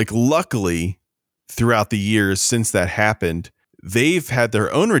 like, luckily, throughout the years since that happened, they've had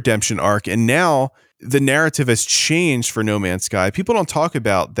their own redemption arc, and now the narrative has changed for No Man's Sky. People don't talk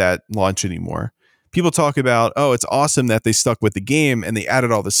about that launch anymore. People talk about, oh, it's awesome that they stuck with the game and they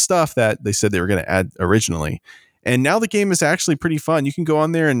added all the stuff that they said they were going to add originally. And now the game is actually pretty fun. You can go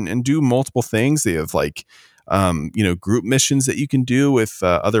on there and do multiple things. They have like, group missions that you can do with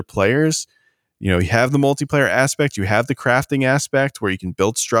other players. You have the multiplayer aspect. You have the crafting aspect where you can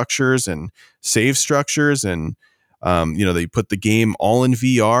build structures and save structures, and they put the game all in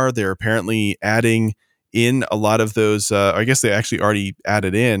VR. They're apparently adding in a lot of those. I guess they actually already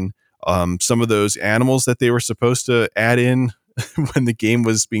added in some of those animals that they were supposed to add in when the game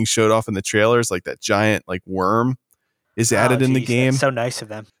was being showed off in the trailers, like that giant like worm is added in the game. That's so nice of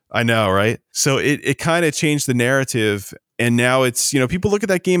them. I know, right? So it kind of changed the narrative, and now it's, people look at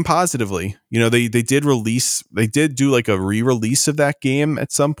that game positively. They did do like a re-release of that game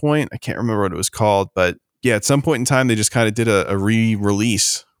at some point. I can't remember what it was called, but yeah, at some point in time, they just kind of did a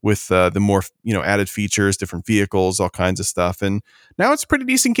re-release with the more, added features, different vehicles, all kinds of stuff. And now it's a pretty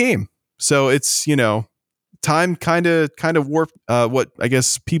decent game. So it's, time kind of warped what I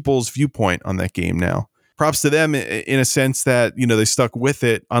guess people's viewpoint on that game now. Props to them in a sense that, they stuck with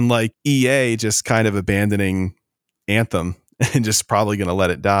it, unlike EA just kind of abandoning Anthem and just probably going to let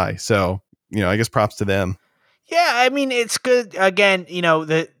it die. So, I guess props to them. Yeah, I mean, it's good. Again,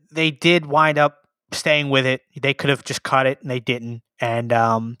 they did wind up staying with it. They could have just cut it, and they didn't. And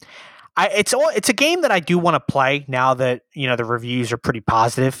it's a game that I do want to play now that the reviews are pretty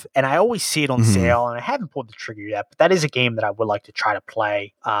positive, and I always see it on sale. And I haven't pulled the trigger yet, but that is a game that I would like to try to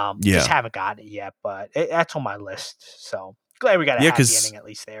play. Just haven't gotten it yet, but that's on my list. So glad we got a happy ending at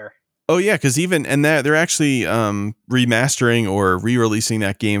least there. Oh yeah, because they're actually remastering or re-releasing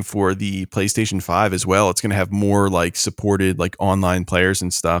that game for the PlayStation 5 as well. It's going to have more like supported like online players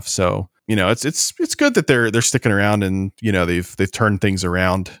and stuff. So it's good that they're sticking around, and they've turned things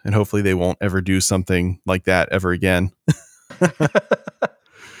around, and hopefully they won't ever do something like that ever again.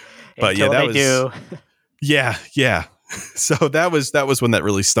 But yeah, that was do. Yeah. So that was one that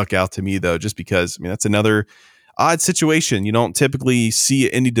really stuck out to me though, just because that's another odd situation. You don't typically see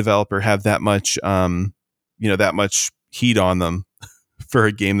an indie developer have that much that much heat on them for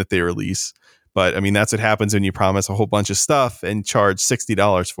a game that they release. But that's what happens when you promise a whole bunch of stuff and charge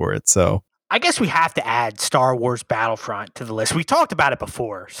 $60 for it. So I guess we have to add Star Wars Battlefront to the list. We talked about it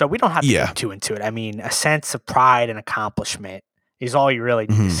before, so we don't have to go too into it. I mean, a sense of pride and accomplishment is all you really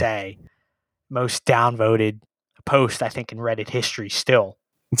need to say. Most downvoted post, I think, in Reddit history still.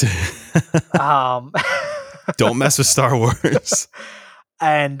 Don't mess with Star Wars.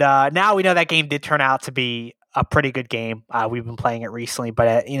 And now we know that game did turn out to be a pretty good game. We've been playing it recently,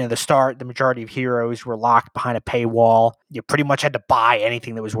 but the majority of heroes were locked behind a paywall. You pretty much had to buy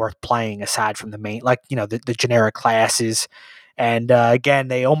anything that was worth playing aside from the main, like, the generic classes. And again,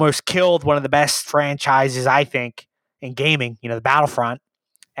 they almost killed one of the best franchises, I think, in gaming, the Battlefront.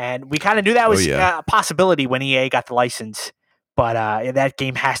 And we kind of knew that was a possibility when EA got the license. But that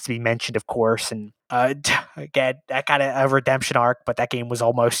game has to be mentioned, of course. And again, that got a redemption arc, but that game was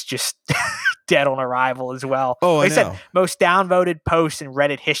almost just dead on arrival as well. Oh, I They said know. most downvoted post in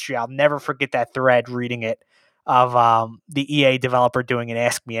Reddit history. I'll never forget that thread reading it of the EA developer doing an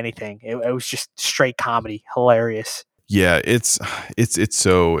Ask Me Anything. It was just straight comedy, hilarious. Yeah, it's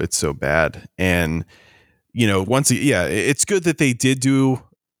so bad. And it's good that they did do,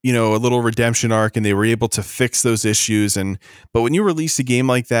 a little redemption arc and they were able to fix those issues. But when you release a game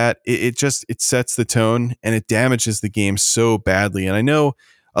like that, it sets the tone and it damages the game so badly. And I know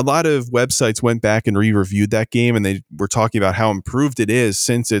a lot of websites went back and re-reviewed that game and they were talking about how improved it is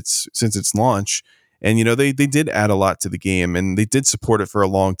since its launch. And, they did add a lot to the game and they did support it for a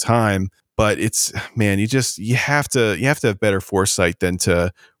long time. But it's, man, you have to have better foresight than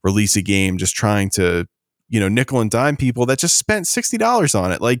to release a game just trying to, nickel and dime people that just spent $60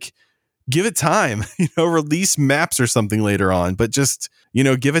 on it. Like, give it time, release maps or something later on, but just,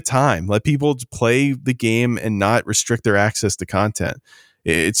 give it time. Let people play the game and not restrict their access to content.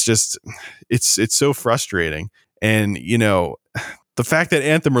 It's just, it's so frustrating. And, the fact that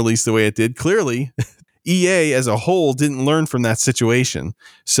Anthem released the way it did, clearly EA as a whole didn't learn from that situation.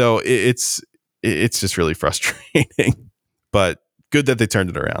 So it's just really frustrating, but good that they turned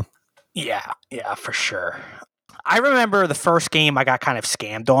it around. Yeah, for sure. I remember the first game I got kind of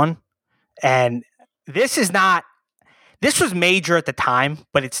scammed on, and this was major at the time,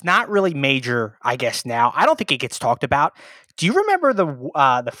 but it's not really major, I guess, now. I don't think it gets talked about. Do you remember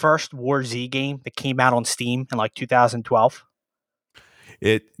the first War Z game that came out on Steam in like 2012?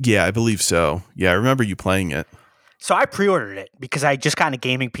 Yeah, I believe so. Yeah, I remember you playing it. So I pre-ordered it because I just got a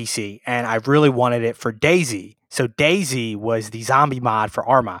gaming PC and I really wanted it for DayZ. So DayZ was the zombie mod for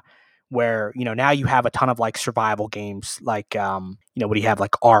Arma, where now you have a ton of like survival games, like what do you have,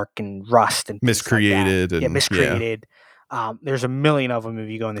 like Ark and Rust and Miscreated like and Miscreated. There's a million of them if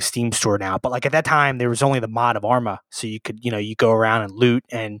you go in the Steam store now. But like at that time, there was only the mod of Arma, so you could you go around and loot,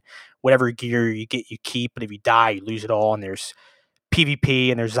 and whatever gear you get you keep, but if you die, you lose it all. And there's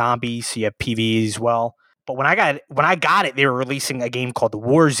PvP and there's zombies, so you have PvE as well. But when I got it, they were releasing a game called the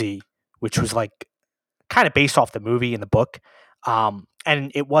War Z, which was like kind of based off the movie and the book.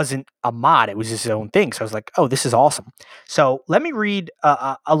 And it wasn't a mod; it was its own thing. So I was like, "Oh, this is awesome!" So let me read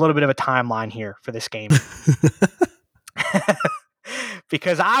a little bit of a timeline here for this game,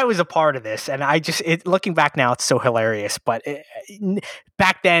 because I was a part of this, and looking back now, it's so hilarious. But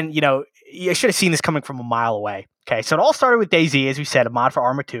back then, you should have seen this coming from a mile away. Okay, so it all started with DayZ, as we said, a mod for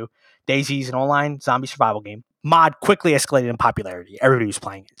Arma 2. DayZ is an online zombie survival game. Mod quickly escalated in popularity. Everybody was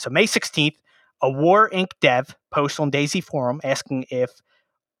playing it. So May 16th, a War Inc. dev posts on DayZ forum asking if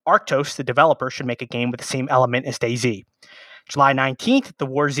Arctos, the developer, should make a game with the same element as DayZ. July 19th, the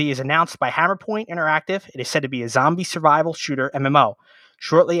War Z is announced by Hammerpoint Interactive. It is said to be a zombie survival shooter MMO.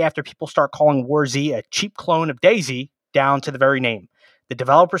 Shortly after, people start calling War Z a cheap clone of DayZ, down to the very name. The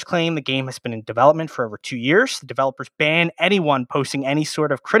developers claim the game has been in development for over 2 years. The developers ban anyone posting any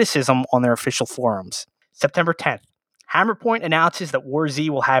sort of criticism on their official forums. September 10th, Hammerpoint announces that War Z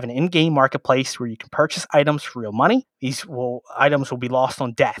will have an in-game marketplace where you can purchase items for real money. Items will be lost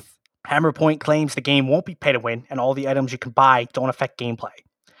on death. Hammerpoint claims the game won't be pay to win, and all the items you can buy don't affect gameplay.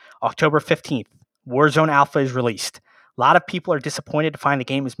 October 15th, Warzone Alpha is released. A lot of people are disappointed to find the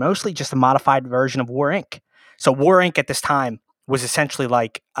game is mostly just a modified version of War Inc. So War Inc. at this time was essentially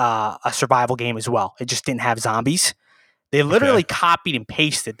like a survival game as well. It just didn't have zombies. They literally copied and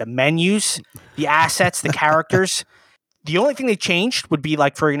pasted the menus, the assets, the characters. The only thing they changed would be,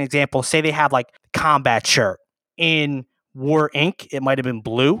 like, for an example, say they have like combat shirt. In War Inc., it might have been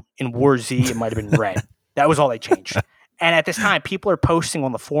blue. In War Z, it might have been red. That was all they changed. And at this time, people are posting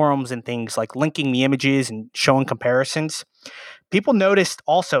on the forums and things, like linking the images and showing comparisons. People noticed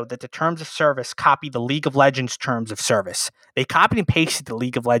also that the terms of service copy the League of Legends terms of service. They copied and pasted the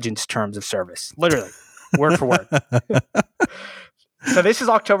League of Legends terms of service, literally, word for word. So this is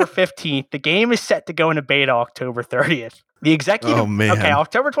October 15th. The game is set to go into beta October 30th. The executive,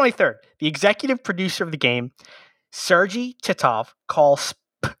 October 23rd. The executive producer of the game, Sergey Titov, calls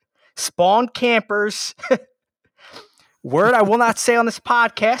spawn campers word I will not say on this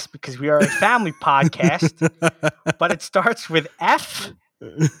podcast because we are a family podcast, but it starts with F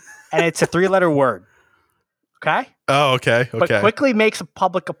and it's a 3-letter word. Okay? Oh, okay. But quickly makes a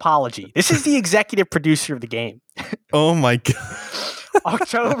public apology. This is the executive producer of the game. Oh my God.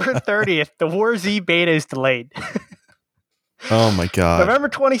 October 30th, the War Z beta is delayed. Oh my God. November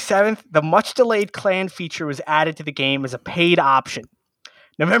 27th, the much delayed clan feature was added to the game as a paid option.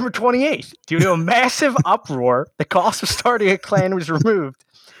 November 28th, due to a massive uproar, the cost of starting a clan was removed,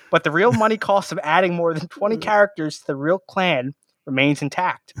 but the real money cost of adding more than 20 characters to the real clan remains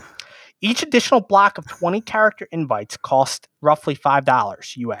intact. Each additional block of 20 character invites cost roughly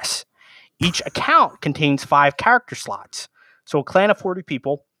 $5 US. Each account contains 5 character slots. So a clan of 40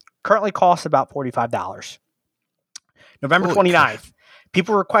 people currently costs about $45. November Holy 29th.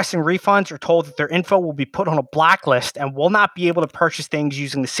 People requesting refunds are told that their info will be put on a blacklist and will not be able to purchase things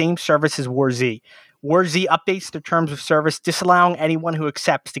using the same service as WarZ. WarZ updates their terms of service, disallowing anyone who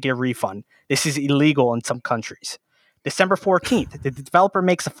accepts to get a refund. This is illegal in some countries. December 14th, the developer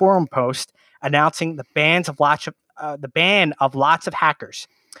makes a forum post announcing the ban of lots of hackers.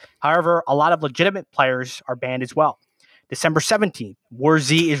 However, a lot of legitimate players are banned as well. December 17th,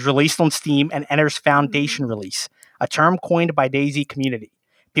 WarZ is released on Steam and enters Foundation release, a term coined by DayZ community.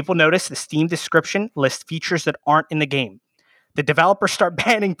 People notice the Steam description lists features that aren't in the game. The developers start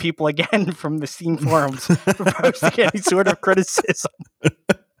banning people again from the Steam forums for posting any sort of criticism.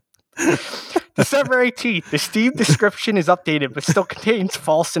 December 18th, the Steam description is updated but still contains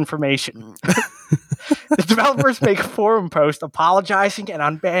false information. The developers make a forum post apologizing and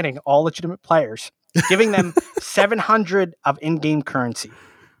unbanning all legitimate players, giving them 700 of in-game currency.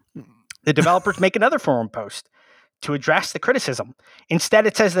 The developers make another forum post to address the criticism. Instead,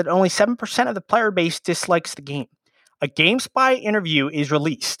 it says that only 7% of the player base dislikes the game. A GameSpy interview is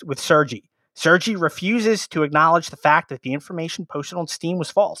released with Sergi. Sergi refuses to acknowledge the fact that the information posted on Steam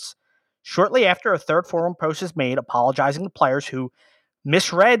was false. Shortly after, a third forum post is made apologizing to players who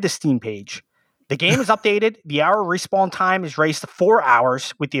misread the Steam page. The game is updated. The hour respawn time is raised to 4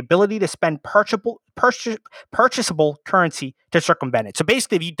 hours with the ability to spend purchasable currency to circumvent it. So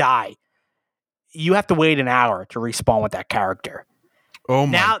basically, if you die, you have to wait an hour to respawn with that character. Oh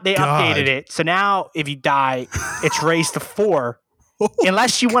my Now they God. updated it. So now if you die, it's raised to 4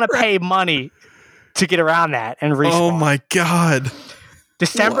 unless you want to pay money to get around that and respawn. Oh my God.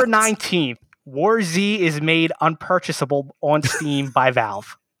 December 19th, WarZ is made unpurchasable on Steam by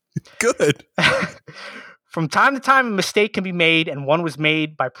Valve. Good. From time to time, a mistake can be made, and one was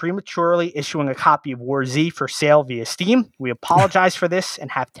made by prematurely issuing a copy of WarZ for sale via Steam. We apologize for this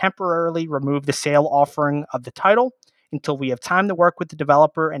and have temporarily removed the sale offering of the title until we have time to work with the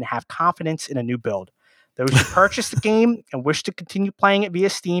developer and have confidence in a new build. Those who purchase the game and wish to continue playing it via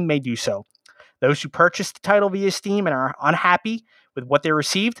Steam may do so. Those who purchase the title via Steam and are unhappy with what they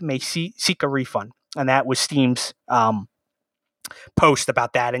received may seek a refund. And that was Steam's post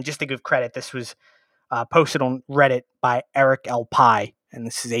about that. And just to give credit, this was posted on Reddit by Eric L. Pye, and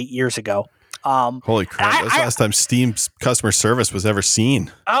this is 8 years ago. Holy crap! That was the last time Steam's customer service was ever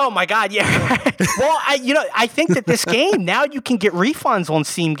seen. Oh my God, yeah. Well, I think that this game, now you can get refunds on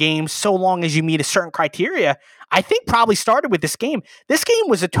Steam games so long as you meet a certain criteria. I think probably started with this game. This game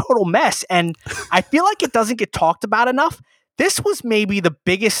was a total mess, and I feel like it doesn't get talked about enough. This was maybe the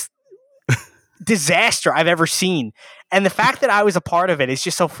biggest disaster I've ever seen. And the fact that I was a part of it is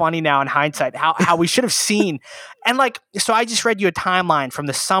just so funny now in hindsight, how we should have seen. And so I just read you a timeline from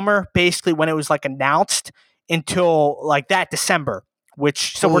the summer, basically when it was announced until that December,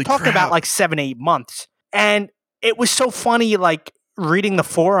 so Holy we're talking crap. about 7-8 months. And it was so funny, reading the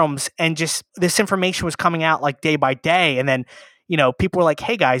forums, and just this information was coming out day by day. And then, people were like,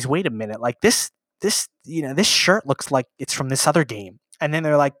 hey guys, wait a minute. This shirt looks like it's from this other game. And then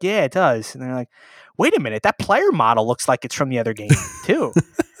they're like, yeah, it does. And they're like, wait a minute, that player model looks like it's from the other game too.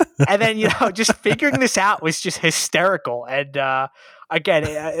 And then, just figuring this out was just hysterical. And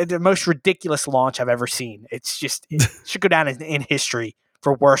again, the most ridiculous launch I've ever seen. It should go down in history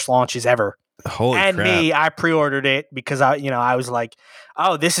for worst launches ever. Holy and crap. me, I pre-ordered it because I was like,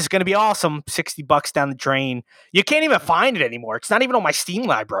 oh, this is going to be awesome. $60 down the drain. You can't even find it anymore. It's not even on my Steam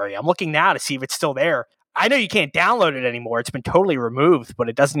library. I'm looking now to see if it's still there. I know you can't download it anymore. It's been totally removed, but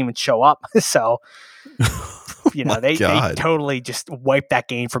it doesn't even show up. So, they totally just wiped that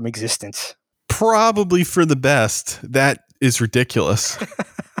game from existence. Probably for the best. That is ridiculous.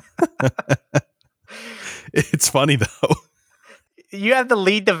 It's funny though. You have the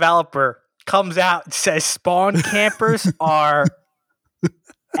lead developer comes out and says spawn campers are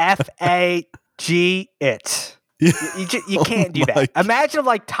FAG it. You can't do that. Imagine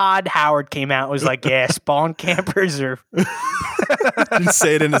if Todd Howard came out and was like, yeah, spawn campers are... Didn't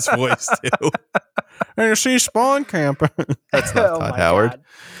say it in his voice, too. And you see spawn camper. That's not Todd Howard. God.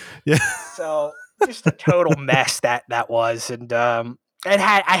 Yeah. So, just a total mess that was. And I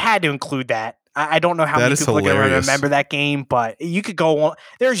had to include that. I don't know how many people are going to remember that game, but you could go on.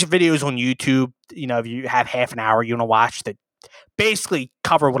 There's videos on YouTube, if you have half an hour you want to watch that basically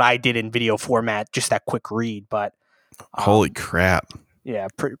cover what I did in video format, just that quick read. But holy crap. Yeah,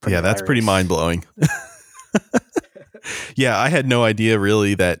 pretty that's pretty mind-blowing. Yeah, I had no idea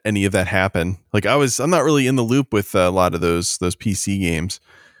really that any of that happened. I'm not really in the loop with a lot of those PC games,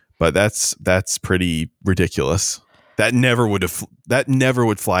 but that's pretty ridiculous. That never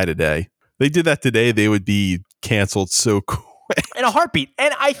would fly today. they did that today, they would be canceled so quick. In a heartbeat.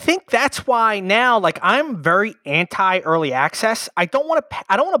 And I think that's why now, like, I'm very anti early access. I don't want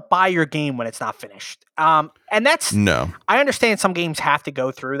to buy your game when it's not finished. And that's, No. I understand some games have to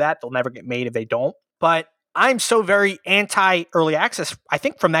go through that. They'll never get made if they don't. But I'm so very anti early access. I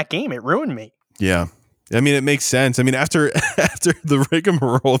think from that game, it ruined me. Yeah. I mean, it makes sense. I mean, after the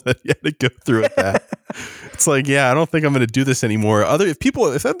rigmarole that you had to go through with that, it's like, yeah, I don't think I'm going to do this anymore. If other people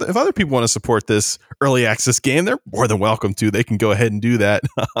want to support this early access game, they're more than welcome to. They can go ahead and do that.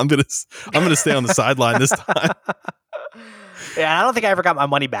 I'm gonna stay on the sideline this time. Yeah, I don't think I ever got my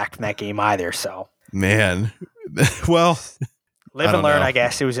money back from that game either. So, man, well, live and learn. I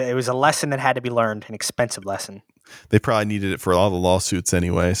guess it was a lesson that had to be learned, an expensive lesson. They probably needed it for all the lawsuits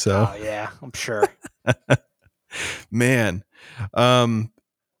anyway. So, oh yeah, I'm sure. Man, now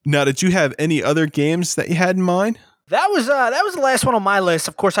did you have any other games that you had in mind? That was the last one on my list.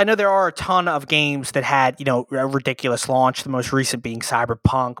 Of course, I know there are a ton of games that had a ridiculous launch. The most recent being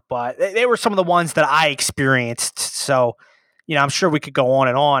Cyberpunk, but they were some of the ones that I experienced. So, I'm sure we could go on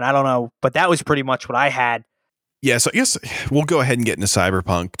and on. I don't know, but that was pretty much what I had. Yeah, so I guess we'll go ahead and get into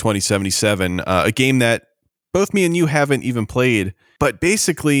Cyberpunk 2077, a game that both me and you haven't even played. But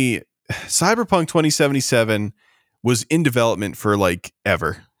basically, Cyberpunk 2077 was in development for like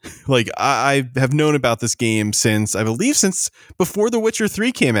ever. Like I have known about this game since before The Witcher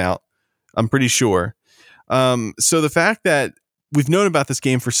 3 came out. I'm pretty sure. So the fact that we've known about this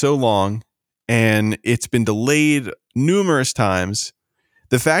game for so long and it's been delayed numerous times,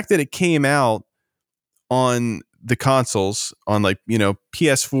 the fact that it came out on the consoles on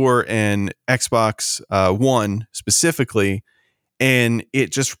PS4 and Xbox One specifically, and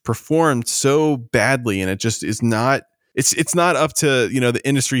it just performed so badly, and it just is not. It's not up to the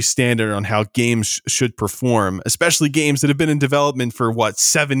industry standard on how games should perform, especially games that have been in development for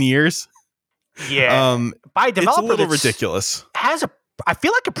 7 years. Yeah, by a developer, it's a little ridiculous. I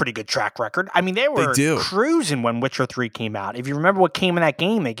feel like a pretty good track record. I mean, they were cruising when Witcher 3 came out. If you remember what came in that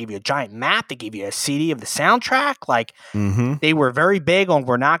game, they gave you a giant map. They gave you a CD of the soundtrack. Like, They were very big on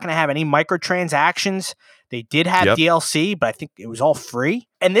we're not going to have any microtransactions. They did have DLC, but I think it was all free.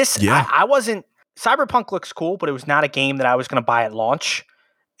 And this, I wasn't... Cyberpunk looks cool, but it was not a game that I was going to buy at launch.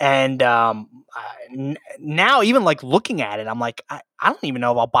 And now, even like looking at it, I'm like, I don't even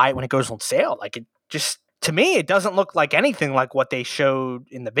know if I'll buy it when it goes on sale. Like, it just... To me, it doesn't look like anything like what they showed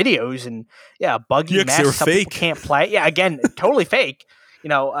in the videos, and buggy mess. Some people can't play. Yeah, again, totally fake.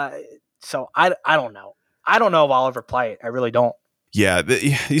 So I don't know. I don't know if I'll ever play it. I really don't. Yeah,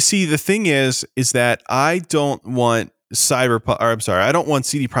 you see, the thing is that I don't want I don't want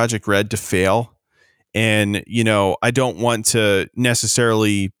CD Projekt Red to fail, and I don't want to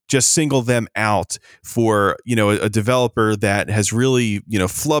necessarily just single them out for a developer that has really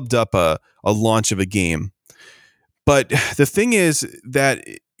flubbed up a launch of a game. But the thing is that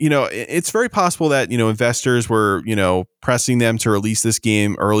it's very possible that investors were pressing them to release this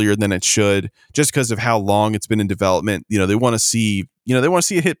game earlier than it should, just because of how long it's been in development. They want to see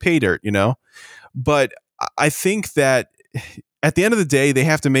it hit pay dirt. But I think that at the end of the day, they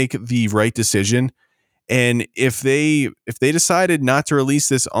have to make the right decision. And if they decided not to release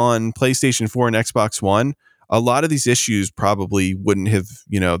this on PlayStation 4 and Xbox One, a lot of these issues probably wouldn't have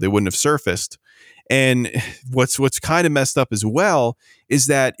surfaced. And what's kind of messed up as well is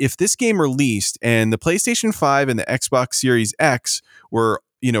that if this game released and the PlayStation 5 and the Xbox Series X were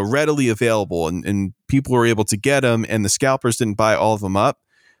readily available and people were able to get them and the scalpers didn't buy all of them up,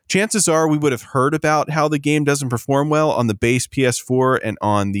 chances are we would have heard about how the game doesn't perform well on the base PS4 and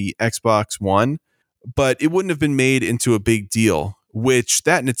on the Xbox One, but it wouldn't have been made into a big deal, which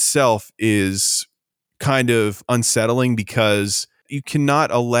that in itself is kind of unsettling, because you cannot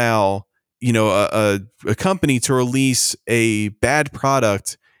allow a company to release a bad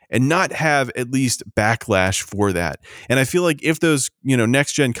product and not have at least backlash for that. And I feel like if those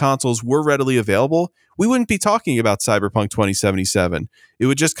next gen consoles were readily available, we wouldn't be talking about Cyberpunk 2077. It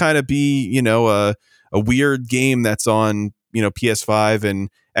would just kind of be a weird game that's on PS5 and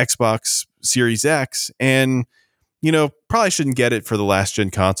Xbox Series X, and probably shouldn't get it for the last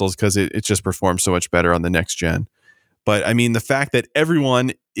gen consoles because it just performs so much better on the next gen. But I mean, the fact that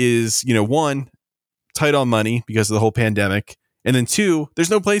everyone is, one, tight on money because of the whole pandemic, and then two,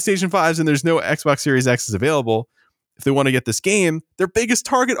 there's no PlayStation 5s and there's no Xbox Series X's available. If they want to get this game, their biggest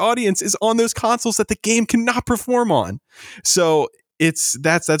target audience is on those consoles that the game cannot perform on. So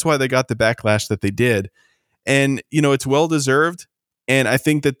that's why they got the backlash that they did. And, it's well deserved. And I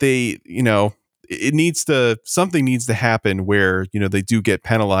think that they, something needs to happen where, they do get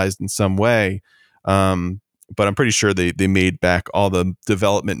penalized in some way. but I'm pretty sure they made back all the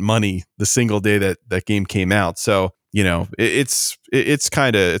development money the single day that game came out. So, it's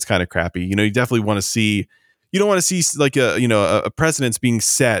kind of crappy. You definitely want to see, you don't want to see like a precedence being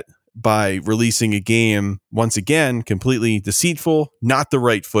set by releasing a game once again completely deceitful, not the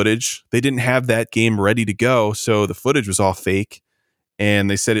right footage. They didn't have that game ready to go, so the footage was all fake. And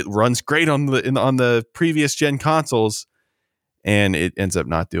they said it runs great on the previous gen consoles, and it ends up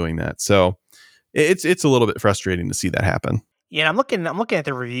not doing that. So it's a little bit frustrating to see that happen. Yeah, I'm looking at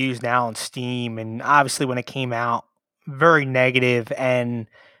the reviews now on Steam, and obviously when it came out, very negative, and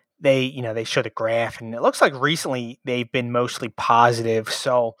they show the graph, and it looks like recently they've been mostly positive.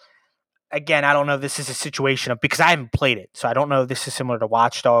 So again, I don't know if this is a situation of, because I haven't played it, so I don't know if this is similar to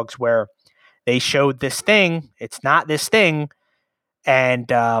Watch Dogs where they showed this thing, it's not this thing, and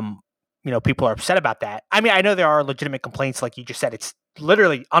people are upset about that. I mean, I know there are legitimate complaints, like you just said. It's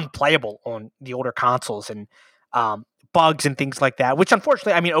literally unplayable on the older consoles, and bugs and things like that. Which,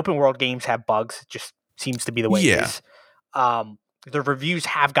 unfortunately, I mean, open world games have bugs. It just seems to be the way it Yeah. is. The reviews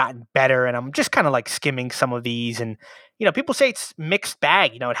have gotten better, and I'm just kind of like skimming some of these, and people say it's mixed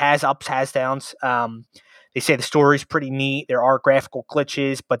bag. It has ups, has downs. They say the story's pretty neat. There are graphical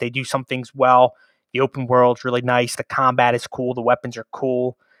glitches, but they do some things well. The open world's really nice. The combat is cool. The weapons are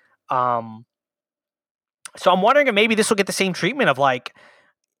cool. Um, so I'm wondering if maybe this will get the same treatment of like,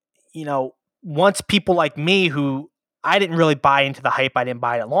 once people like me who I didn't really buy into the hype, I didn't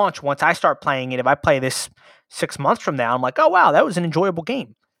buy it at launch. Once I start playing it, if I play this 6 months from now, I'm like, oh wow, that was an enjoyable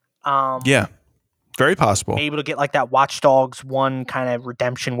game. Yeah, very possible. Maybe it'll get like that Watch Dogs 1 kind of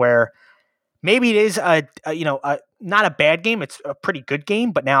redemption where maybe it is a not a bad game. It's a pretty good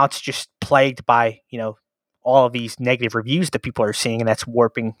game, but now it's just plagued by, all of these negative reviews that people are seeing, and that's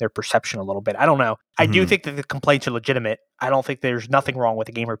warping their perception a little bit. I don't know. I do think that the complaints are legitimate. I don't think there's nothing wrong with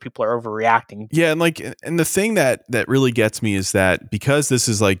the game where people are overreacting. Yeah, and the thing that really gets me is that because this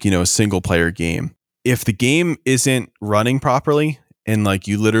is like, a single player game, if the game isn't running properly and like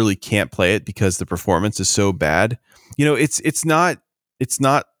you literally can't play it because the performance is so bad, it's not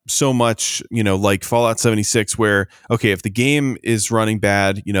so much, like Fallout 76 where, okay, if the game is running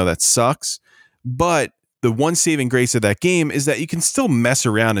bad, that sucks. But the one saving grace of that game is that you can still mess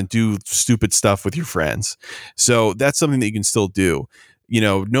around and do stupid stuff with your friends. So that's something that you can still do.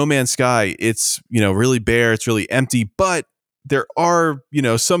 No Man's Sky, it's, really bare, it's really empty, but there are,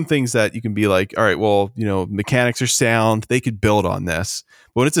 some things that you can be like, all right, well, mechanics are sound, they could build on this.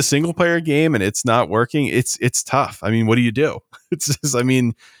 But when it's a single player game and it's not working, it's tough. I mean, what do you do? It's just, I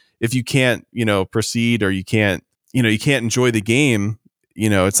mean, if you can't, proceed, or you can't enjoy the game,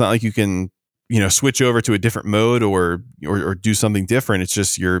 it's not like you can, switch over to a different mode or do something different. It's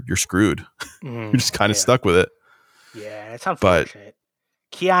just you're screwed. You're just kind of stuck with it. Yeah, it's unfortunate.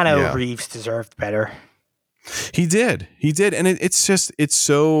 But Keanu Reeves deserved better. He did, and it's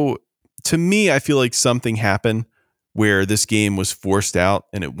so, to me, I feel like something happened where this game was forced out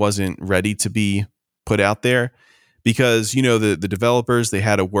and it wasn't ready to be put out there, because the developers, they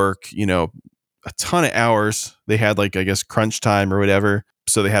had to work a ton of hours. They had like, I guess, crunch time or whatever.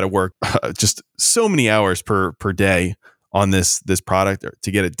 So they had to work just so many hours per day on this product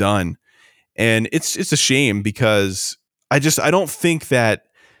to get it done. And it's a shame, because I don't think that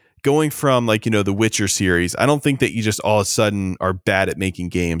going from like, the Witcher series, I don't think that you just all of a sudden are bad at making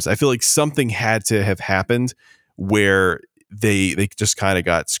games. I feel like something had to have happened where they just kind of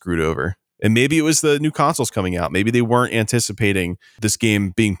got screwed over. And maybe it was the new consoles coming out. Maybe they weren't anticipating this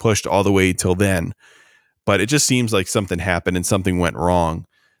game being pushed all the way till then. But it just seems like something happened and something went wrong.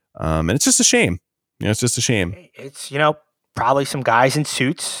 And it's just a shame. It's just a shame. It's, probably some guys in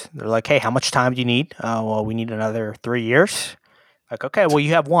suits. They're like, hey, how much time do you need? Well, we need another 3 years. Like, okay, well,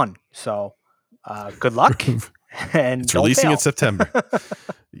 you have one. So good luck. And it's releasing in September.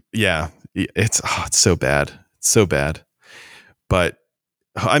 Yeah. It's so bad. It's so bad. But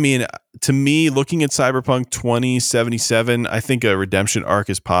I mean, to me, looking at Cyberpunk 2077, I think a redemption arc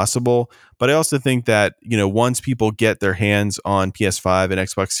is possible. But I also think that, once people get their hands on PS5 and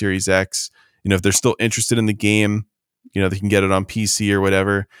Xbox Series X, if they're still interested in the game, they can get it on PC or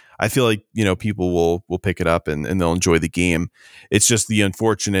whatever. I feel like, people will pick it up and they'll enjoy the game. It's just the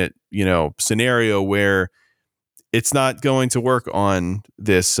unfortunate, scenario where it's not going to work on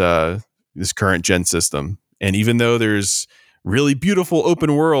this current gen system. And even though there's really beautiful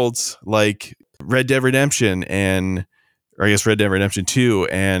open worlds like Red Dead Redemption or I guess Red Dead Redemption 2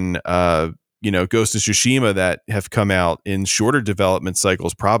 and Ghost of Tsushima that have come out in shorter development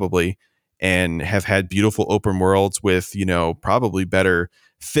cycles probably, and have had beautiful open worlds with probably better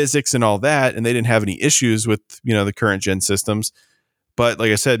physics and all that, and they didn't have any issues with the current gen systems. But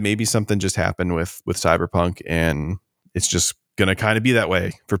like I said, maybe something just happened with Cyberpunk, and it's just gonna kind of be that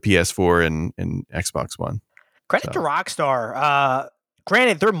way for PS4 and Xbox One. Credit to Rockstar.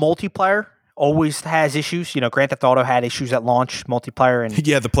 Granted, their multiplayer always has issues. You know, Grand Theft Auto had issues at launch, multiplayer, and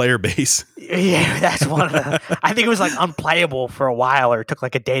Yeah, the player base. yeah, that's one of the. I think it was like unplayable for a while, or it took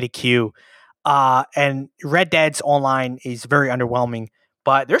like a day to queue. And Red Dead's online is very underwhelming,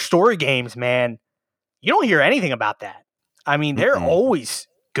 but their story games, man, you don't hear anything about that. I mean, they're always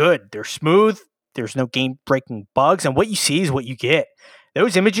good. They're smooth. There's no game-breaking bugs, and what you see is what you get.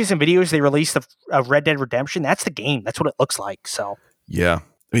 Those images and videos they released of Red Dead Redemption, that's the game. That's what it looks like. So yeah,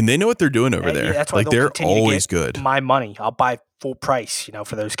 I mean, they know what they're doing over there. That's why like they're always good. My money, I'll buy full price,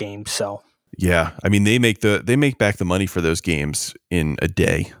 for those games. So yeah, I mean, they make back the money for those games in a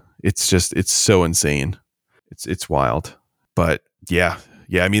day. It's so insane. It's wild. But yeah.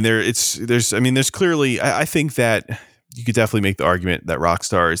 I mean, there's clearly, I think that you could definitely make the argument that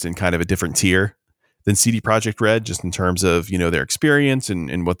Rockstar is in kind of a different tier than CD Projekt Red, just in terms of, their experience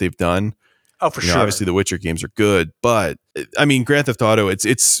and what they've done. Oh, for sure. Obviously the Witcher games are good, but I mean, Grand Theft Auto,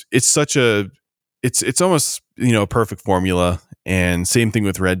 it's almost, a perfect formula. And same thing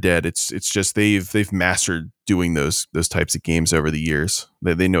with Red Dead. It's just, they've mastered doing those types of games over the years.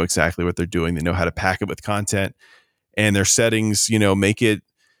 They know exactly what they're doing. They know how to pack it with content, and their settings, make it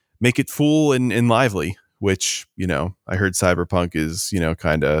full and lively, which, I heard Cyberpunk is,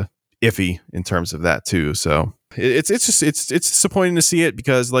 kind of iffy in terms of that too. So it's disappointing to see it,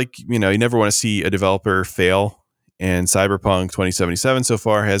 because like, you never want to see a developer fail, and Cyberpunk 2077 so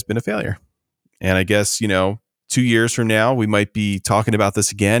far has been a failure. And I guess, 2 years from now, we might be talking about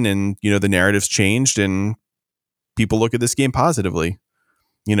this again, and, the narrative's changed and people look at this game positively.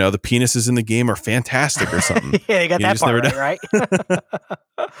 The penises in the game are fantastic or something. Yeah, you got that part right?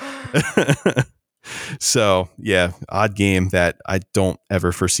 So yeah, odd game that I don't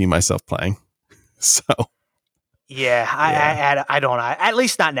ever foresee myself playing. So yeah, I don't. At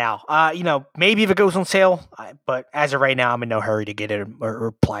least not now. Maybe if it goes on sale, but as of right now, I'm in no hurry to get it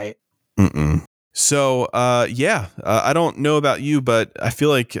or play it. So I don't know about you, but I feel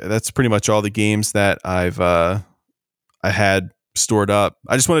like that's pretty much all the games that I had stored up.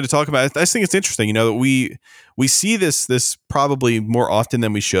 I just wanted to talk about it. I just think it's interesting, that we see this probably more often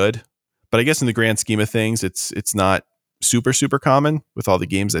than we should, but I guess in the grand scheme of things, it's not super common with all the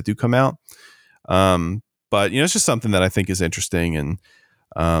games that do come out. But it's just something that I think is interesting, and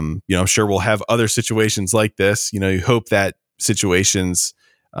I'm sure we'll have other situations like this. You hope that situations,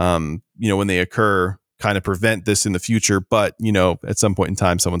 when they occur, kind of prevent this in the future. But at some point in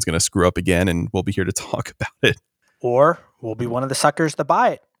time, someone's going to screw up again, and we'll be here to talk about it. Or we'll be one of the suckers to buy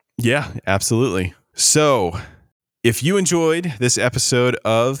it. Yeah, absolutely. So if you enjoyed this episode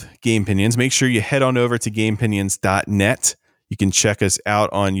of Game Pinions, make sure you head on over to gamepinions.net. You can check us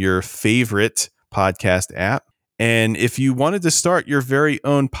out on your favorite podcast app. And if you wanted to start your very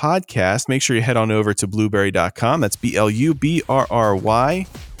own podcast, make sure you head on over to blueberry.com. That's BLUBRRY.com.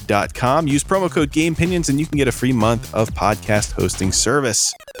 Use promo code GamePinions and you can get a free month of podcast hosting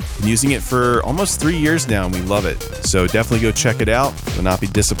service. Been using it for almost 3 years now, and we love it. So definitely go check it out. You'll not be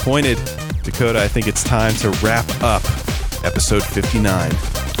disappointed. Dakota, I think it's time to wrap up episode 59. I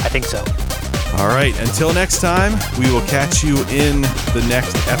think so. All right. Until next time, we will catch you in the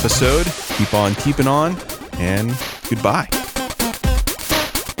next episode. Keep on keeping on, and goodbye.